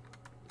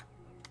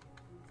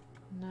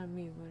 Not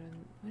me, but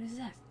what is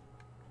that?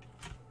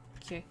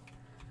 Okay.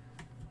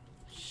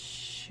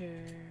 Sure.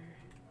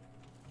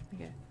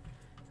 Okay.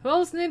 Who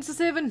else needs a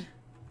 7?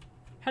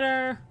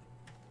 Hello!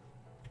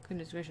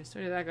 Goodness gracious,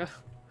 where did that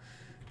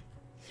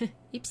go?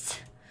 Oops.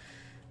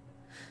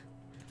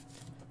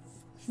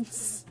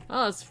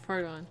 Oh, it's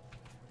far gone.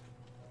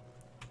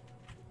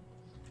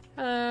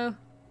 Hello.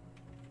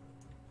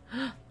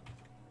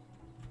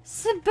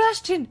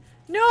 Sebastian!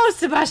 No,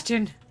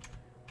 Sebastian!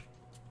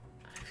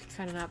 I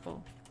found an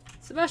apple.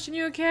 Sebastian,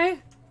 you okay?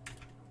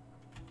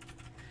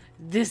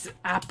 This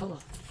apple.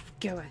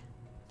 Go away.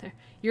 There.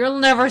 You'll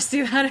never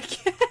see that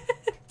again.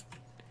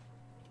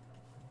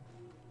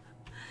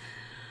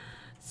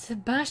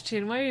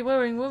 Sebastian, why are you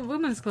wearing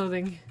women's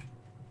clothing?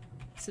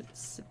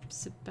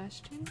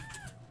 Sebastian?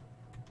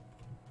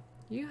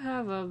 You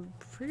have a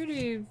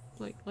pretty,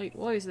 light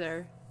voice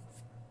there.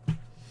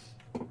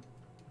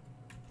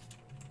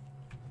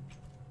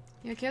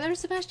 You okay there,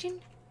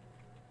 Sebastian?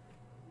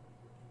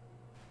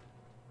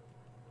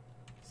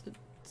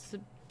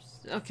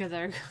 Okay,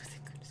 there we go.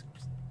 Thank goodness.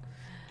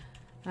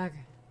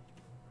 Okay.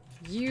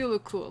 You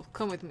look cool.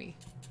 Come with me.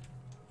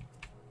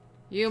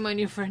 You're my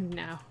new friend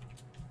now.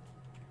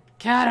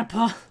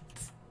 Catapult!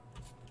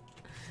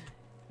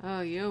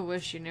 Oh, you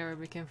wish you never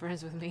became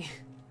friends with me.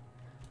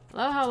 I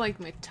love how,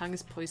 my tongue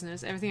is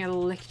poisonous. Everything I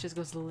lick just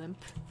goes limp.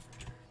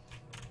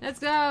 Let's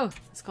go!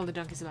 Let's call the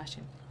donkey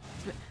Sebastian.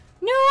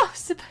 No!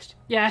 Sebastian!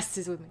 Yes,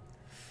 he's with me.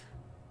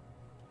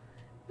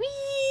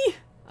 Whee!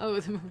 Oh,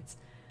 the mountains.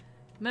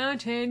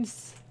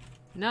 Mountains!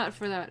 Not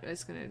for that.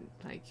 It's gonna,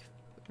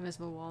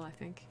 invisible wall, I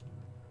think.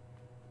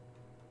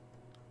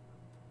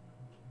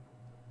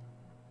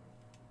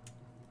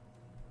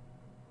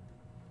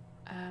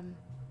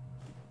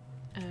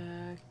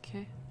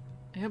 Okay.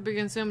 I hope we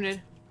consumed it.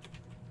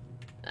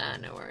 Ah,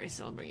 no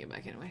worries. I'll bring you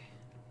back anyway.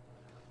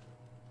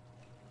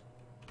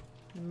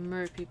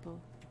 Mer people.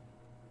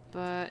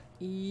 But,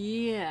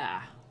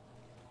 yeah.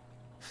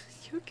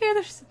 You okay?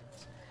 There's...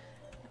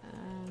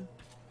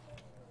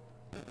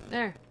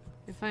 there.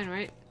 You're fine,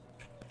 right?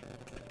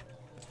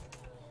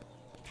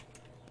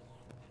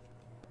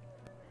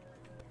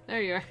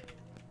 There you are.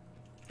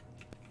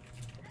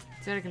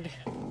 That's what I can do.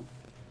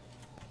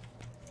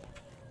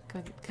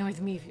 Come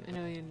with me. I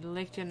know you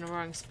licked you in the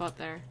wrong spot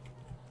there.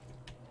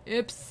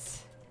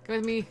 Oops. Come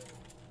with me.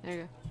 There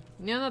you go.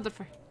 No, not the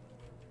fur.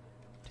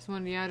 Just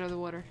wanted you out of the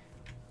water.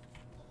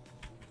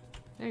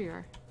 There you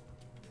are.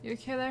 You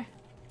okay there?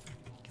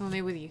 Come with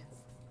me with you.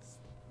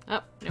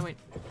 Oh, no wait.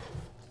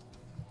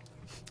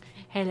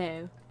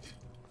 Hello.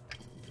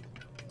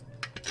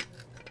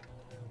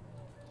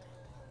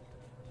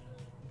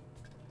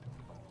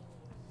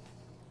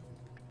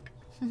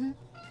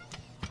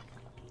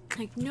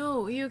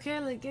 No, are you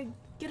okay?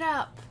 Get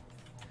up.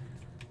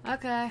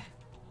 Okay.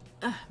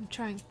 I'm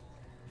trying.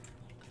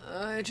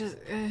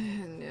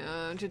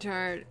 No, I'm too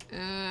tired.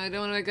 I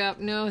don't want to wake up.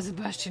 No,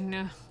 Sebastian,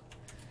 no.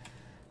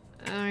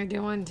 I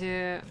don't want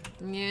to.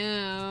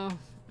 No.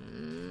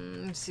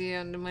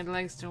 See, my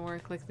legs don't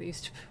work like they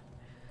used to.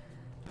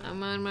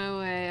 I'm on my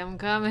way. I'm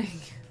coming.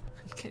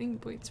 I'm getting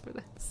points for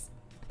this.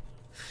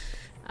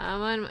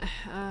 I'm on my...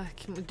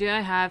 do I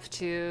have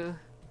to?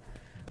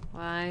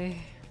 Why?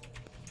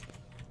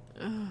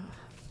 Oh, I'm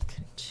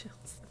getting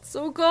chills. It's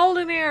so cold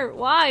in here.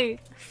 Why?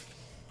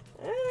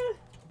 I'm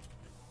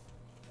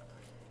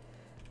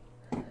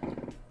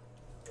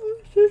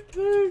so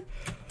tired.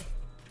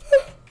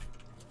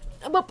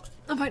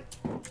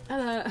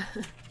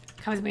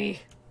 Come with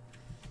me.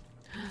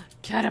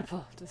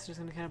 Catapult. This is just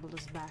gonna catapult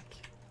us back.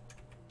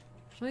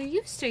 Well,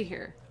 you stay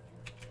here.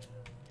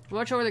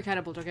 Watch over the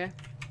catapult, okay?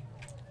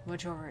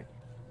 Watch over it.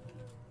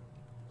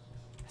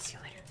 I'll see you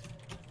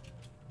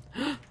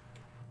later.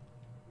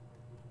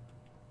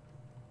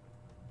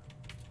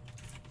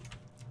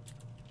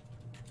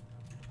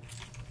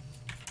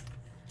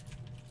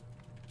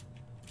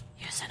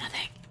 You said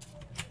nothing.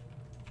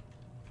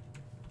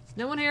 There's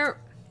no one here.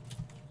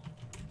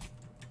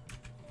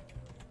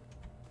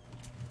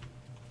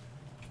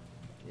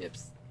 Yep.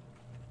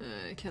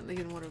 I can't leak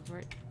in water,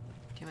 right?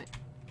 Can I?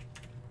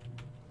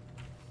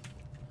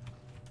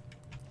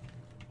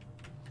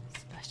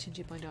 Sebastian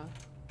 2.0.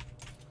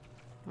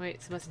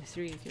 Wait, Sebastian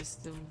 3, because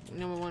the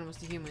number 1 was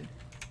the human.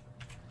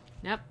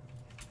 Nope.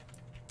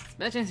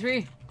 Sebastian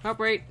 3,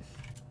 cooperate.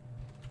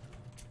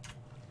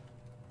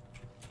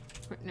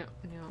 No,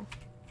 no.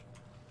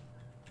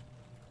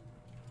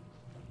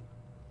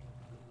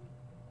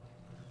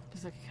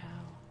 There's like a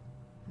cow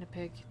and a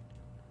pig.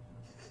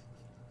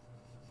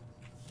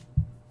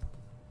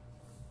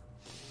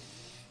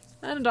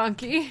 And a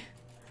donkey.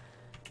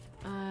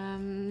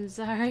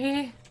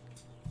 Sorry.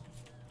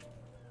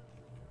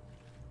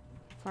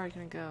 How far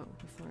can I go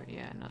before?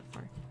 Yeah, not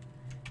far.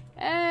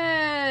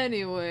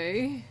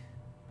 Anyway.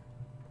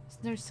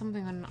 Isn't there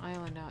something on an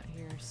island out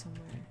here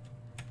somewhere?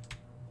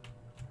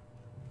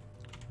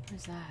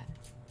 Where's that?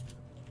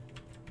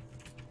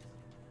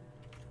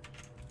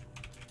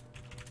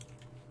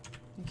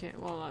 Okay,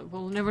 well,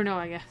 we'll never know,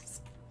 I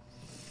guess.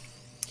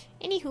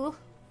 Anywho.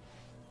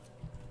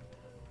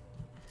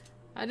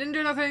 I didn't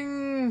do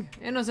nothing!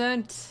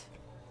 Innocent!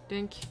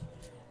 Dink.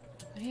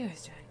 What are you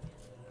guys doing?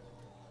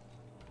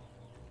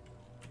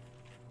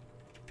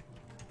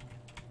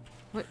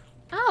 What?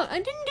 Oh, I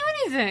didn't do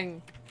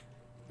anything!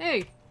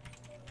 Hey!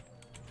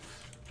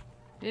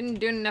 Didn't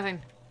do nothing.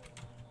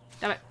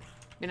 Stop it.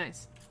 Be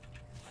nice.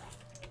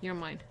 You're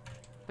mine,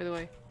 by the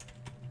way.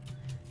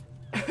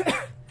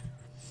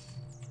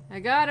 I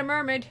got a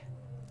mermaid!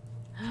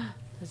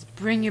 Let's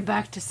bring you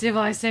back to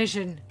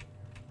civilization!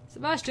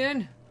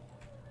 Sebastian!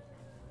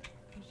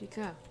 Where'd you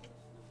go?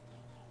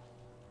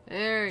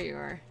 There you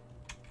are.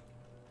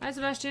 Hi,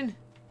 Sebastian.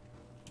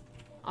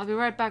 I'll be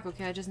right back,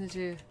 okay? I just need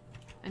to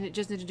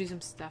do some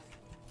stuff.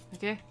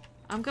 Okay?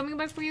 I'm coming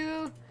back for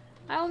you!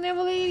 I'll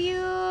never leave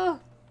you!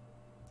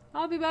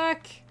 I'll be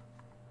back!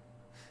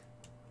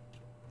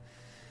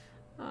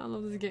 Oh, I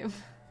love this game.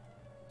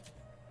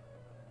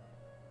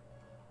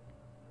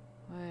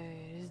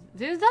 Wait,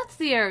 that's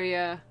the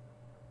area!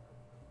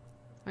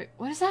 Wait,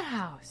 what is that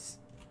house?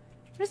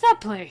 What is that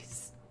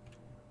place?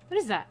 What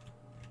is that?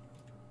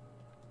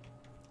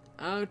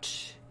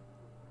 Ouch.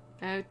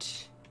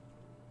 Ouch.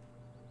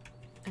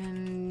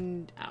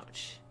 And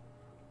ouch.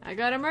 I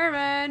got a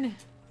merman!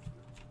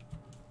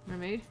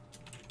 Mermaid?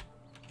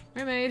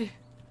 Mermaid!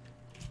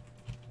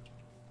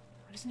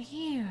 What is in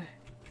here?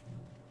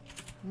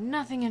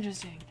 Nothing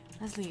interesting.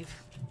 Let's leave.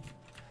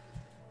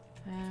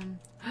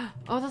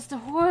 Oh, that's the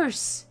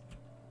horse!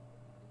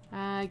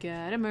 I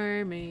got a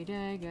mermaid,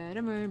 I got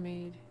a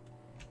mermaid.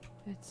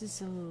 It's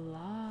just a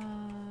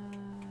lot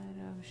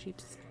of sheep.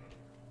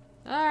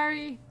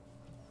 Sorry!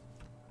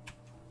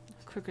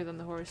 Quicker than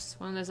the horse.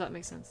 Well, does that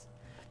make sense?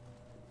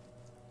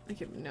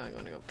 Okay, now I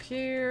want to go up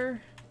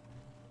here.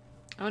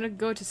 I want to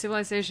go to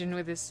civilization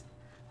with this.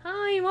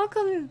 Hi,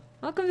 welcome!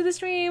 Welcome to the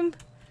stream!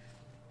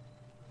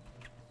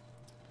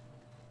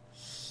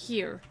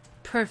 Here.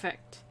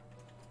 Perfect.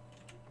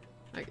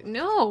 Like,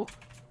 no!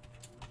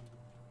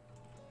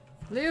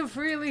 Live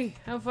freely!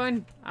 Have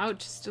fun!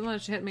 Ouch, still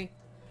managed to hit me.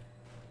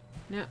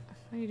 No, what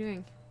are you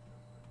doing?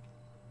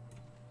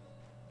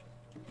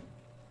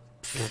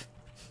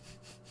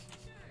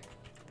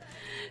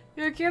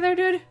 You okay there,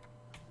 dude?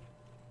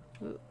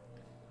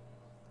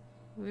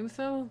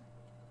 Lympho?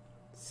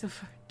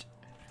 Silver.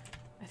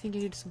 I think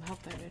you need some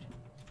help there, dude.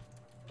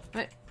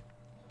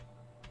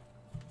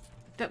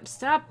 What?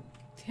 Stop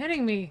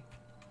hitting me!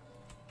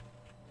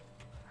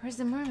 Where's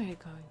the mermaid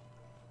going?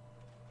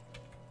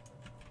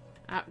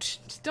 Ouch.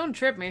 Just don't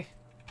trip me.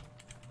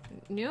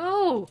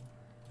 No!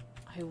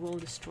 I will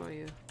destroy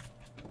you.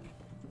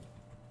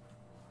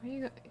 Where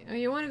you go? Oh,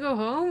 you want to go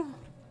home?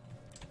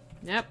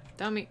 Yep,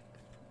 dummy.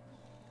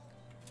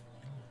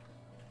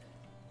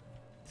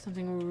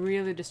 Something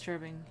really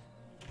disturbing.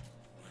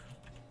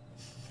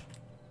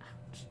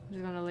 Ouch. I'm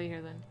just gonna lay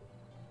here then.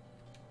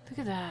 Look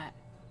at that.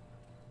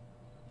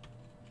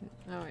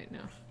 Oh wait,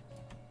 no.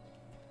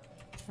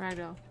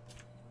 Ragdoll.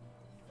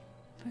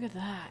 Look at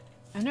that.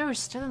 I've never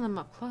studied them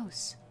up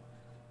close.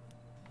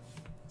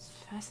 It's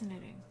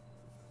fascinating.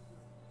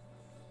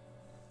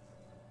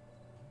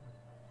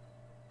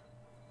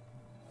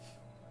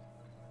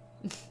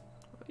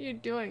 What are you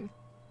doing?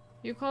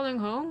 You calling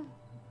home?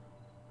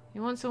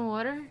 You want some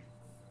water?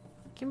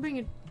 I can bring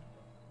it.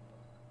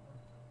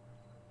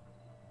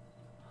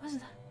 What was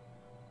that?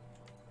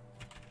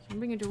 I can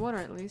bring it to water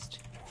at least.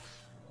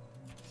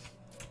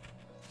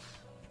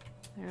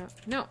 There you go.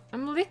 No,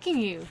 I'm licking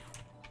you.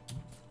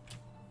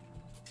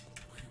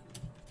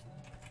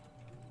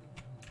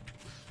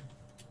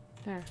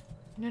 There.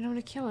 No, I don't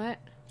want to kill it.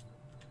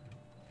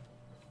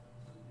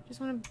 I just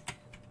want to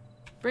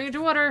bring it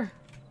to water.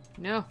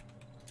 No.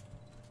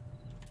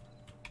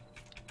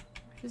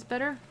 Is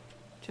better?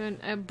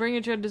 Bring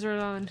it to a desert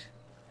island.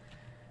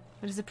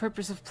 What is the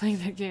purpose of playing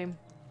that game?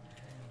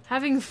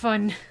 Having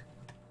fun.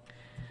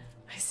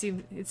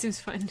 It seems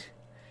fun.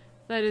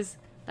 That is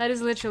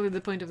literally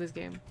the point of this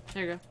game.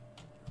 There you go.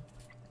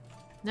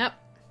 Nope.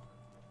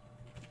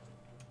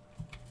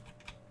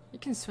 You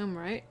can swim,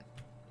 right?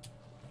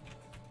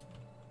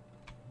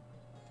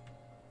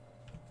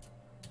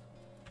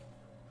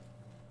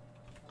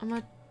 I'm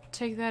gonna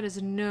take that as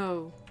a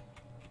no.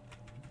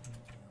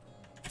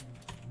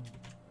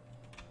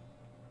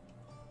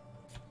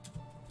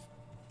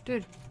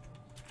 Dude.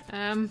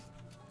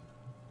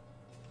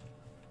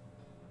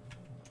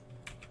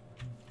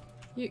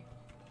 You,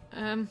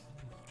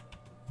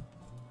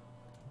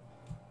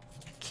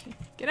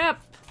 get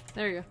up!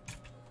 There you go.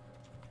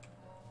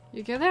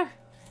 You get there?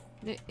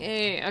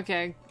 Hey,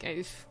 okay,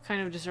 I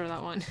kind of deserve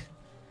that one.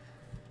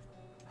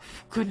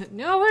 Goodness,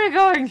 no, where are you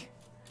going?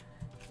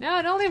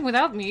 No, don't leave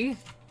without me.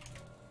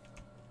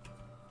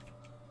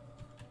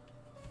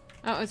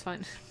 Oh, it's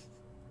fine.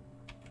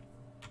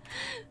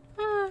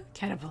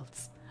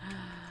 Catapults.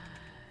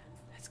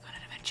 Let's go on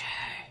an adventure.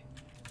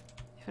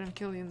 If I don't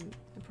kill you in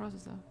the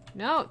process, though.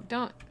 No,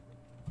 don't.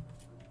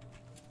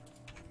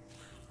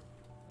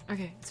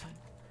 Okay, it's fine.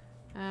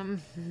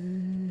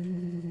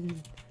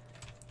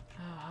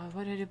 Oh,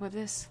 what did I do about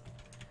this?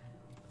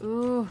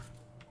 Ooh.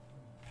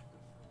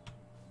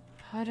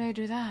 How did I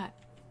do that?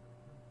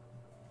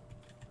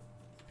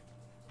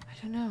 I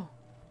don't know.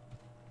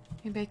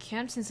 Maybe I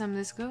can't since I'm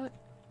this good.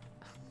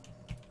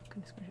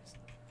 Goodness gracious.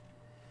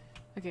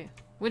 Okay,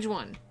 which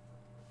one?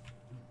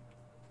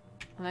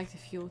 I like the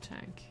fuel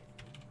tank.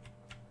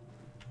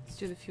 Let's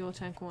do the fuel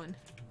tank one.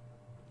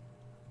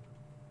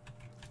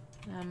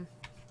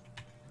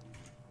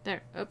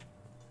 There. Oh.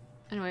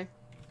 Anyway.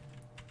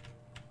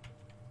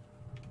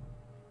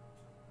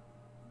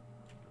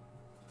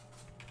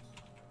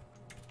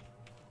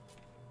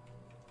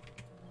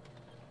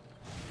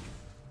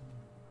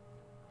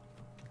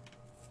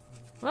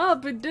 Well,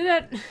 we did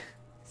it!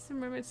 Is the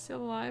mermaid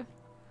still alive?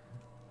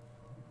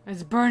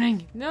 It's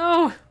burning!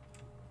 No!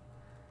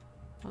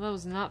 Well, that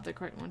was not the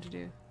correct one to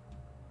do.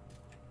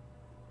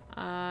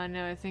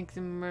 No, I think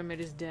the mermaid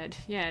is dead.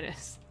 Yeah, it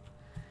is.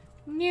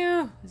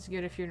 No! Let's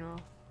get a funeral.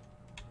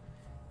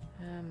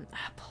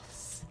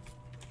 Apples.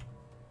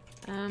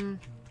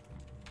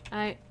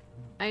 I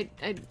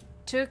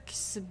took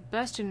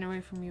Sebastian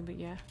away from you, but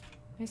yeah.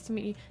 Nice to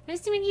meet you.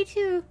 Nice to meet you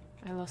too!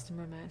 I lost the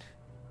merman.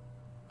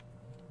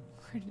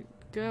 Where did it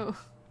go?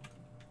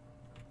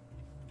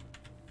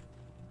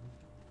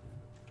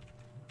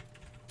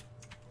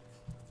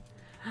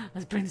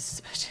 Let's bring this to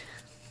Sebastian.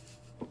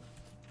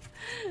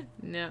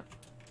 No.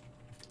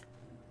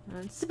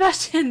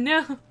 Sebastian,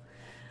 no!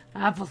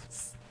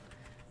 Apples.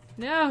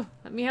 No!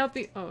 Let me help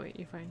you. Oh, wait,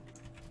 you're fine.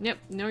 Yep,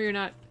 no, you're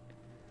not.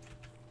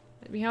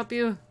 Let me help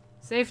you.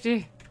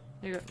 Safety.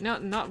 There you go. No,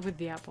 not with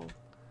the apple.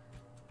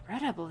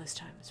 Red apple this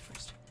time is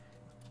first.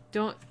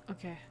 Don't.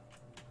 Okay.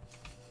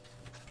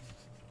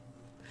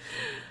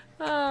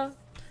 But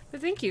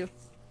thank you.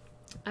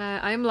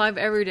 I am live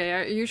every day.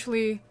 I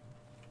usually.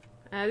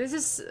 This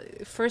is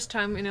first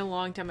time in a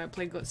long time I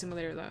played Goat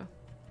Simulator though.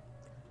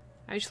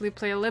 I usually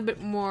play a little bit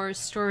more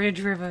story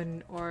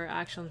driven or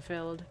action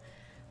filled.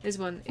 This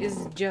one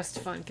is just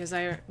fun because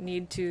I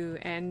need to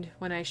end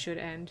when I should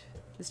end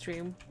the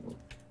stream.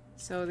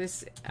 So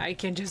this, I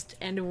can just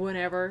end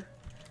whenever.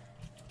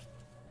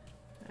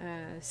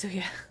 So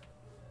yeah.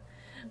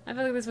 I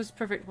feel like this was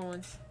perfect for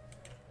once.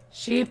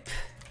 Sheep!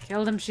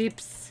 Kill them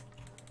sheeps!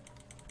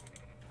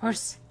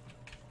 Horse!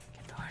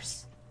 Get the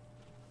horse.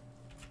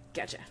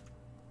 Gotcha.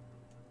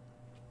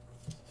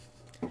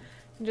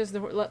 Just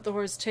let the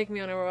horse take me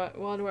on a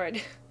wild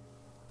ride.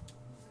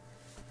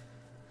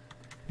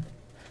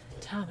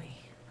 Tommy.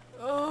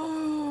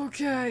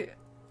 Okay.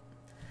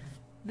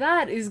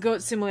 That is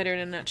Goat Simulator in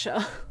a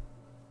nutshell.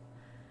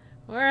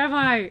 Where am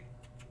I?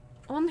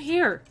 Oh, I'm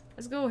here.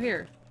 Let's go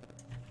here.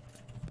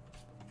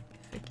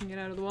 If I can get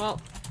out of the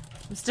wall.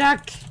 I'm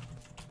stuck.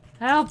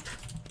 Help.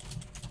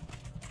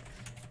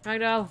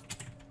 Ragdoll.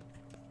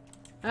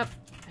 Up.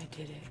 I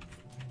did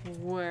it.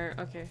 Where?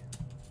 Okay.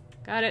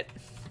 Got it.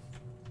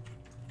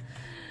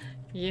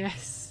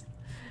 Yes.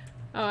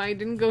 Oh, I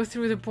didn't go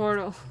through the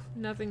portal.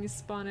 Nothing is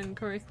spawning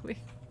correctly.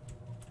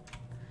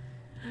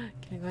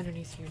 Can I go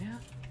underneath here now?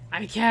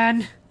 I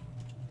can!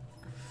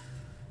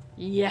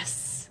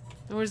 Yes!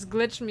 The horse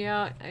glitched me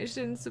out. I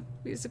shouldn't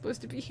be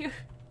supposed to be here.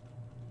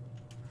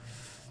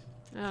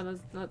 Oh,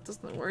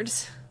 that's not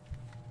words.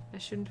 I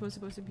shouldn't was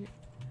supposed to be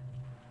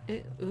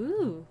here.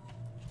 Ooh!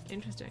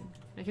 Interesting.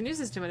 I can use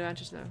this to my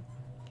advantage though.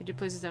 Can do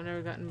places I've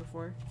never gotten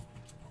before.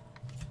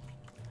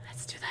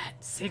 Let's do that.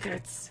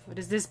 Secrets! What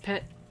is this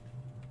pet?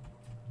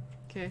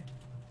 Okay.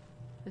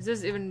 Is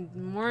this even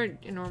more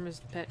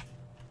enormous pet?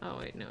 Oh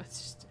wait, no,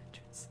 it's just an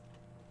entrance.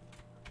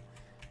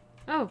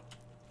 Oh!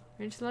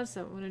 Range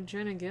Lessa, wanna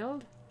join a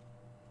guild?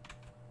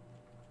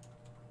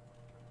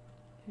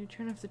 you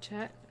turn off the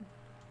chat?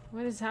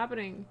 What is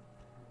happening?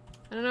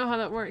 I don't know how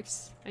that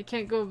works. I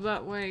can't go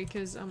that way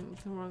because I'm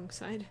the wrong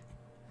side.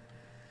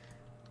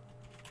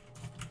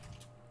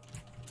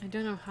 I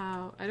don't know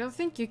how. I don't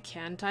think you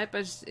can type.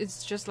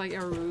 It's just like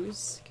a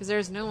ruse because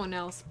there's no one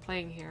else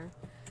playing here.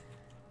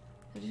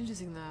 That's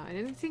interesting though. I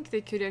didn't think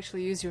they could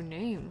actually use your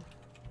name.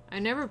 I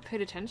never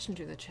paid attention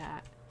to the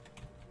chat.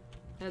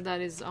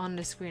 That is on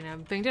the screen.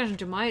 I'm paying attention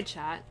to my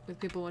chat with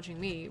people watching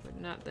me, but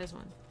not this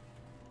one.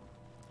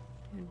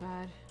 You're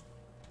bad.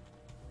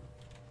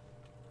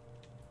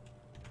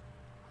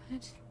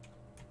 What?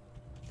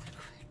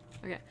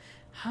 Okay.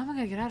 How am I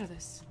gonna get out of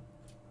this?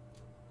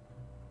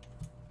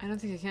 I don't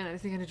think I can. I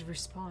think I need to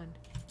respawn.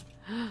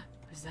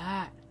 What's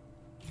that?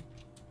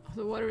 Oh,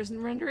 the water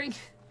isn't rendering.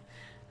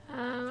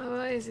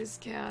 Why is this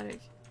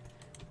chaotic?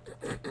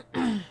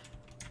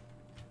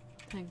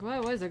 Like,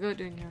 what is the goat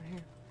doing down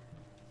here?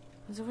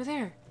 What's over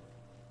there?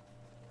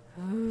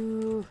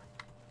 Ooh.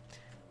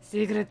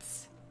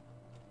 Secrets.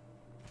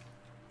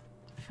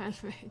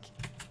 Fanfic.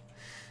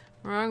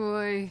 Wrong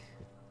way.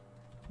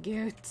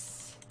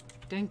 Goats.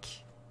 Dink.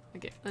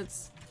 Okay,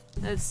 let's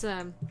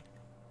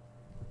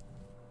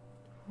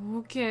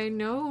okay,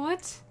 no,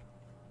 what?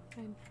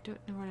 I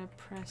don't know what I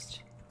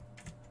pressed.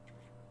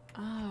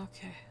 Oh,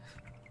 okay.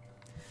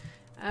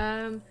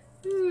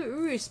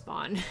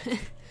 Respawn.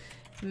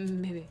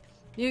 Maybe.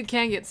 You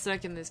can get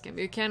stuck in this game.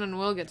 You can and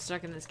will get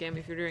stuck in this game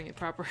if you're doing it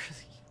properly.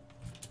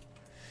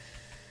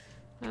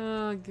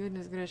 Oh,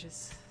 goodness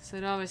gracious. So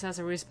it always has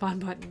a respawn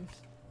button.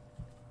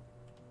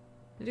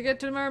 Did you get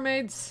to the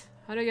mermaids?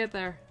 How do I get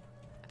there?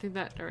 I think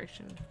that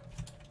direction.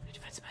 Did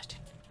you find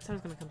Sebastian? I thought I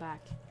was gonna come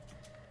back.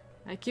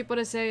 I keep what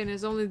I say, and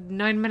there's only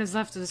 9 minutes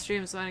left of the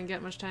stream, so I didn't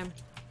get much time.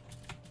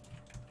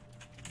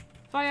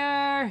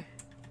 Fire!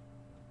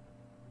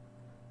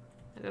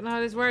 I don't know how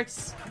this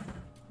works.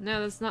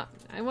 No, that's not.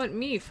 I want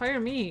me. Fire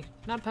me.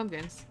 Not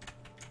pumpkins.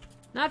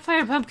 Not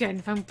fire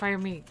pumpkin. Fire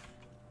me.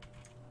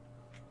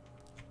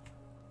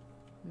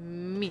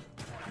 Me.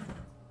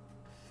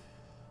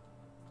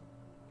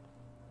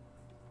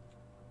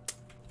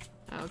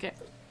 Okay.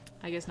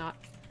 I guess not.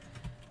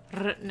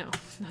 No.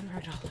 Not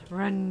at all.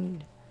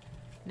 Run.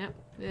 No.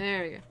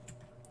 There we go.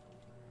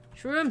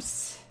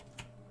 Shrooms.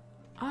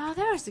 Oh,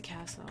 there's the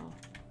castle.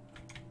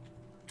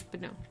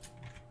 But no.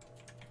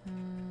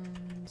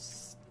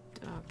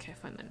 Okay,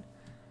 fine then.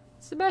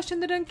 Sebastian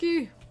the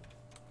donkey!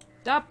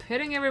 Stop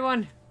hitting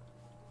everyone!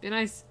 Be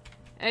nice.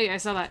 Hey, I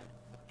saw that.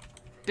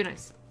 Be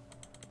nice.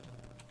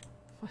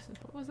 What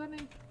was that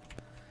name?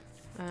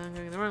 I'm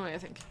going the wrong way, I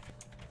think.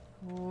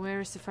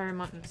 Where's the fire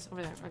mountains?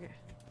 Over there, okay.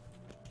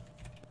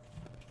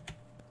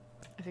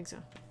 I think so.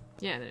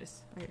 Yeah, there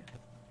is. Okay.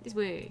 This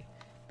way.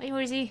 Bye,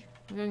 horsey.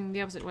 I'm going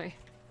the opposite way.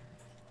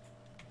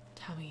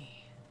 Tell me.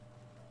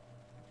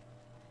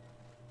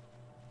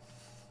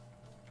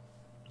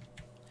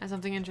 That's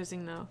something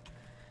interesting though.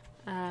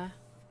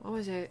 What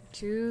was it?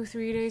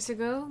 2-3 days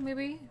ago,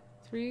 maybe?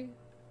 3-4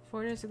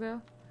 days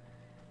ago?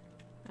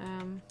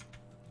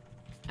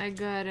 I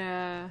got you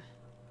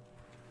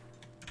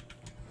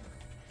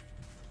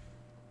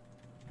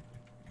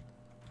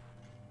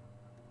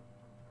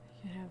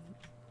have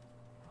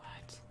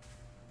what?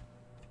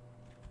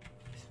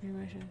 3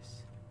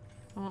 wishes.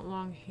 I want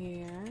long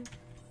hair.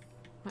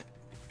 What?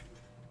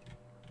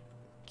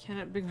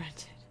 Cannot be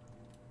granted.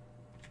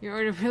 You're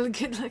already really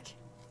good looking.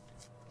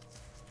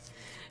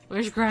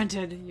 Wish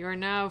granted. You are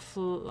now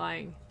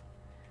flying.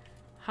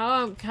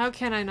 How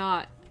can I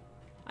not?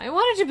 I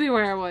wanted to be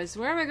where I was.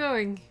 Where am I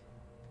going?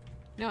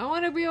 No, I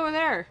want to be over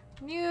there.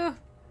 New.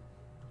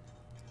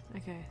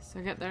 Okay, so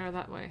get there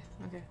that way.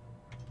 Okay.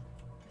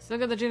 Still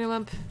got the genie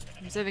lamp.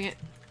 I'm saving it.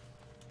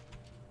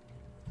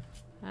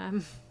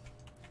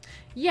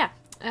 Yeah.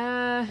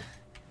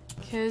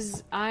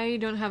 Because I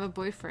don't have a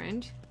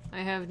boyfriend.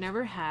 I have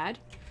never had.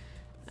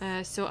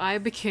 So I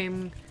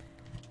became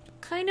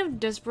kind of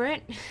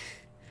desperate.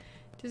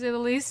 To say the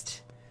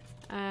least.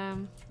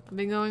 I've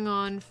been going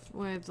on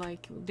with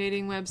like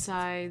dating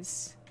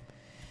websites,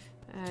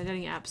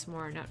 dating apps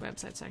more, not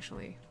websites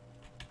actually.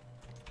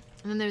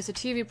 And then there's a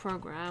TV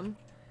program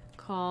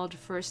called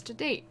First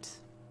Date.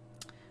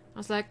 I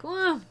was like,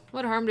 well,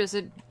 what harm does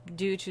it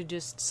do to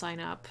just sign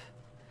up?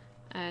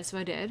 So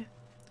I did.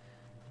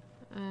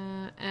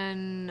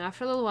 And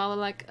after a little while, they're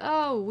like,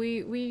 oh,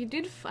 we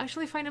did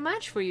actually find a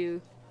match for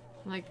you.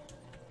 I'm like,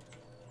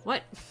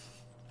 what?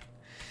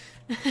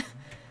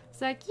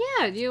 It's like,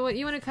 yeah, you want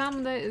to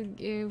come?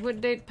 What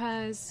date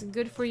pass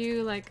good for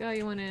you? Like, oh,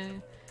 you want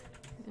to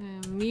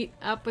meet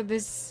up with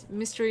this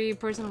mystery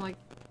person? I'm like,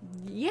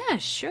 yeah,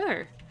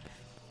 sure.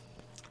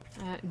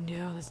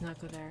 No, let's not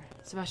go there.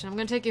 Sebastian, I'm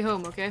gonna take you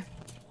home, okay?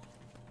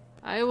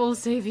 I will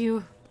save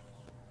you.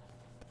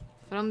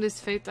 From this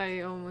fate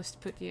I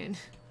almost put you in.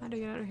 How do I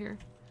get out of here?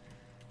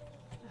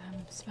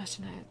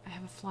 Sebastian, I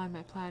have a flaw in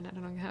my plan. I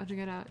don't know how to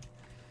get out.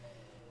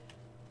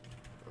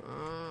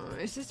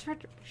 Is this the right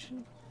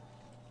direction?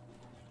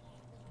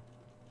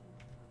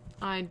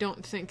 I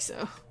don't think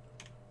so.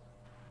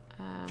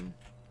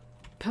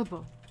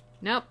 Popo.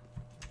 Nope.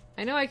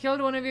 I know I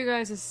killed one of you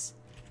guys.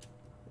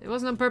 It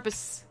wasn't on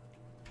purpose.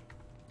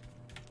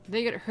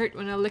 They get hurt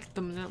when I licked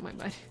them, not my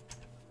bad.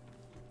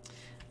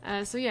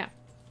 So yeah.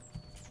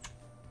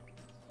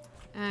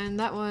 And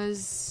that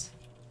was...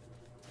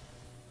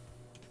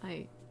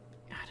 I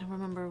don't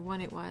remember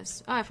when it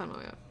was. Oh, I found my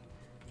way up.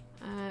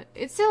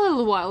 It's a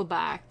little while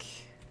back.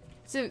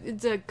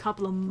 It's a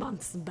couple of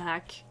months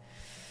back.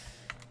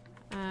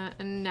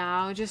 And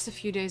now, just a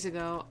few days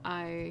ago,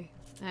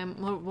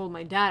 well,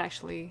 my dad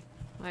actually,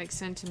 like,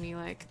 sent to me,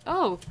 like,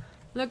 oh,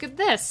 look at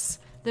this!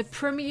 The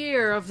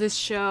premiere of this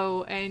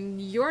show,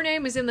 and your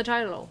name is in the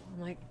title.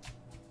 I'm like,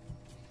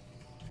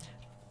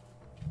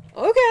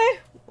 okay,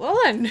 well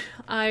then,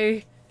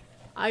 I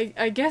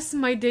guess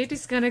my date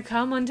is gonna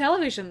come on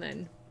television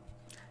then.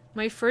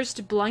 My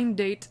first blind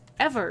date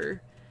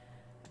ever.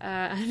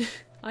 And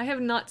I have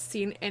not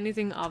seen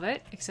anything of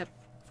it, except,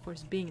 of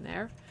course, being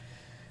there.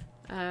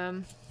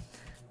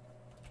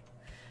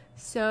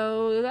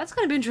 So that's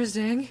gonna be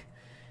interesting.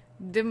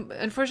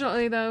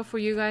 Unfortunately, though, for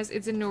you guys,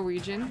 it's in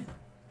Norwegian.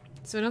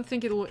 So I don't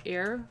think it will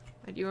air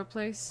at your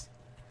place.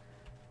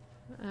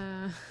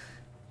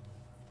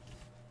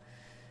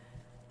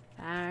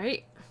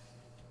 Alright.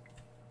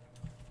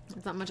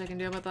 There's not much I can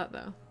do about that,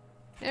 though.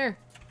 There.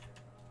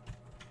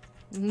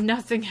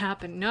 Nothing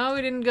happened. No,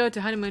 we didn't go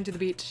to honeymoon to the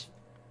beach.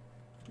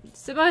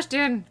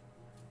 Sebastian!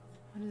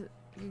 What is it?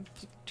 You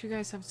two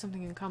guys have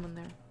something in common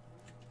there.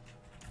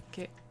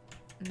 Okay.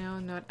 No,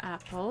 not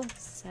Apple.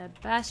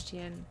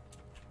 Sebastian.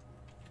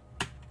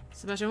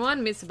 Sebastian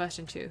 1 meets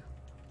Sebastian 2.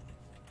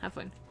 Have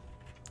fun.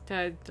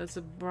 That's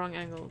the wrong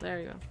angle.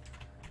 There you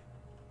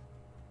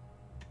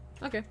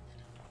go. Okay.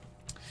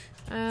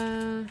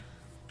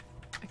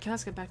 Okay,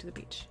 let's get back to the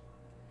beach.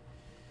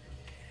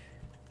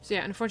 So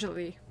yeah,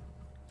 unfortunately,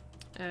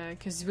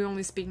 because we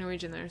only speak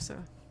Norwegian there, so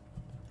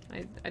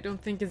I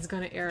don't think it's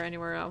gonna air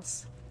anywhere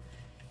else.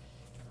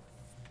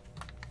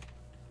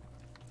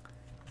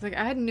 Like,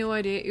 I had no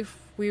idea if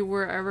we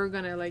were ever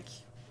gonna, like,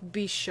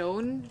 be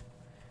shown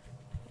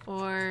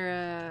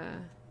or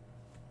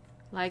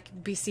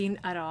like be seen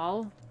at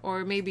all,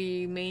 or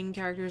maybe main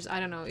characters. I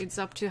don't know. It's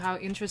up to how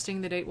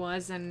interesting the date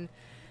was and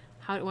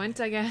how it went,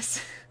 I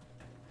guess.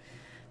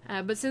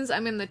 But since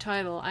I'm in the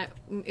title,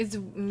 it's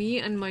me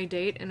and my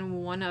date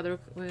and one other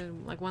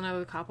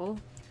couple.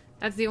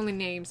 That's the only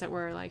names that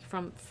were like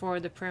for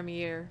the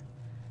premiere.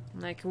 I'm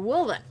like,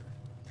 well then,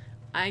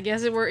 I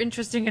guess it were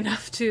interesting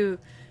enough to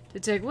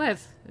take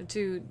with,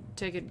 to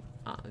take it,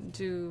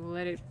 to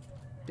let it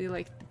be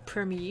like the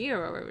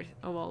premiere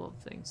of all of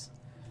things.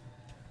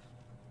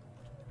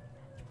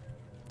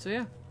 So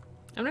yeah,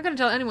 I'm not gonna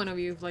tell anyone of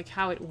you like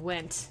how it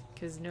went,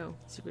 because no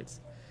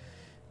secrets.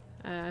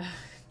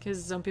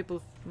 Because some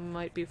people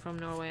might be from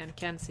Norway and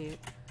can see it.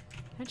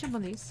 Can I jump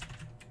on these?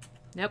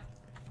 Nope.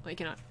 Oh, I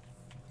cannot.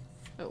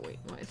 Oh wait,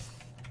 what?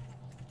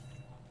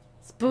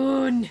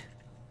 Spoon.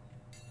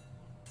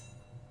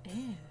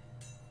 Ew.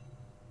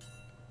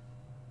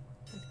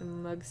 Like the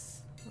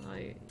mugs. Oh,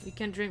 you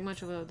can't drink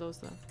much of those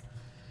though.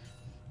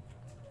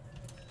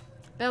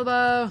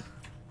 Bilbo.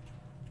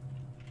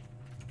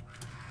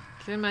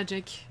 Kill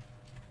magic.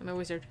 I'm a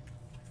wizard.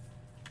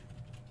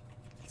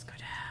 Let's go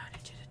down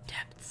into the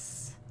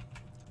depths.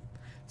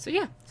 So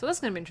yeah, so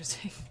that's gonna be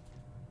interesting.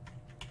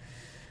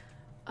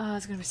 Oh,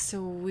 it's gonna be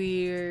so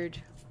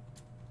weird.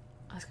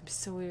 Oh, it's gonna be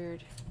so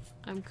weird.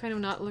 I'm kind of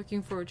not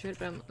looking forward to it,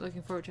 but I'm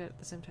looking forward to it at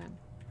the same time.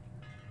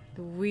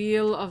 The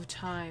Wheel of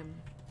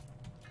Time.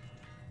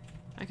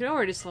 I could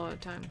already slow out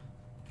time.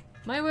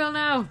 My wheel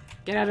now!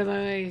 Get out of the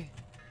way!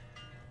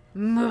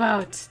 Move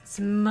out! It's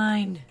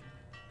mine!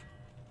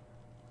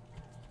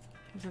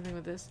 Something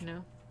with this?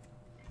 No.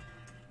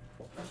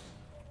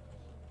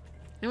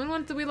 No one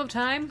wants the Wheel of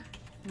Time?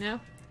 No?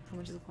 How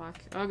much is the clock?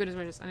 Oh goodness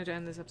gracious, I need to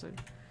end this episode.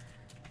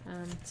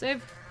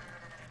 Save.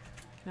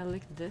 Can I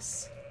lick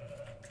this?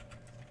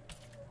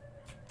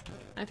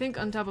 I think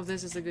on top of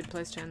this is a good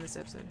place to end this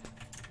episode.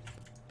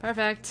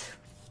 Perfect.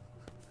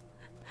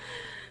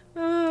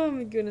 Oh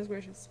my goodness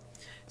gracious.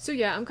 So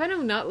yeah, I'm kind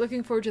of not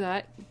looking forward to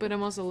that, but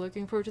I'm also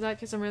looking forward to that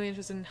because I'm really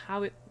interested in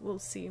how it will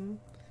seem.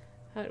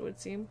 How it would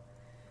seem.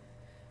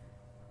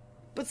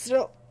 But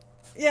still,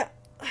 yeah.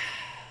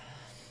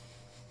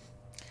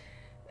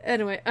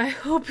 Anyway, I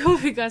hope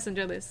you guys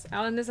enjoyed this.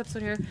 I'll end this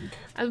episode here.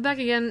 I'll be back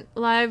again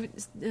live,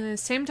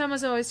 same time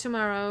as always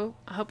tomorrow.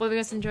 I hope all of you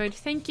guys enjoyed.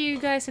 Thank you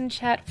guys in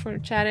chat for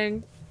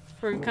chatting,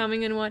 for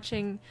coming and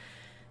watching.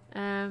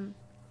 And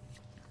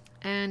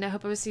I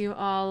hope I will see you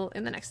all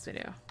in the next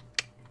video.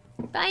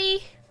 Bye!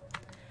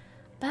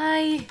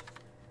 Bye!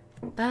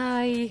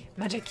 Bye!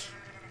 Magic!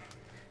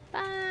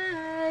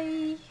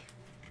 Bye!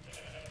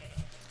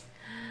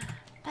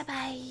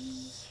 Bye-bye!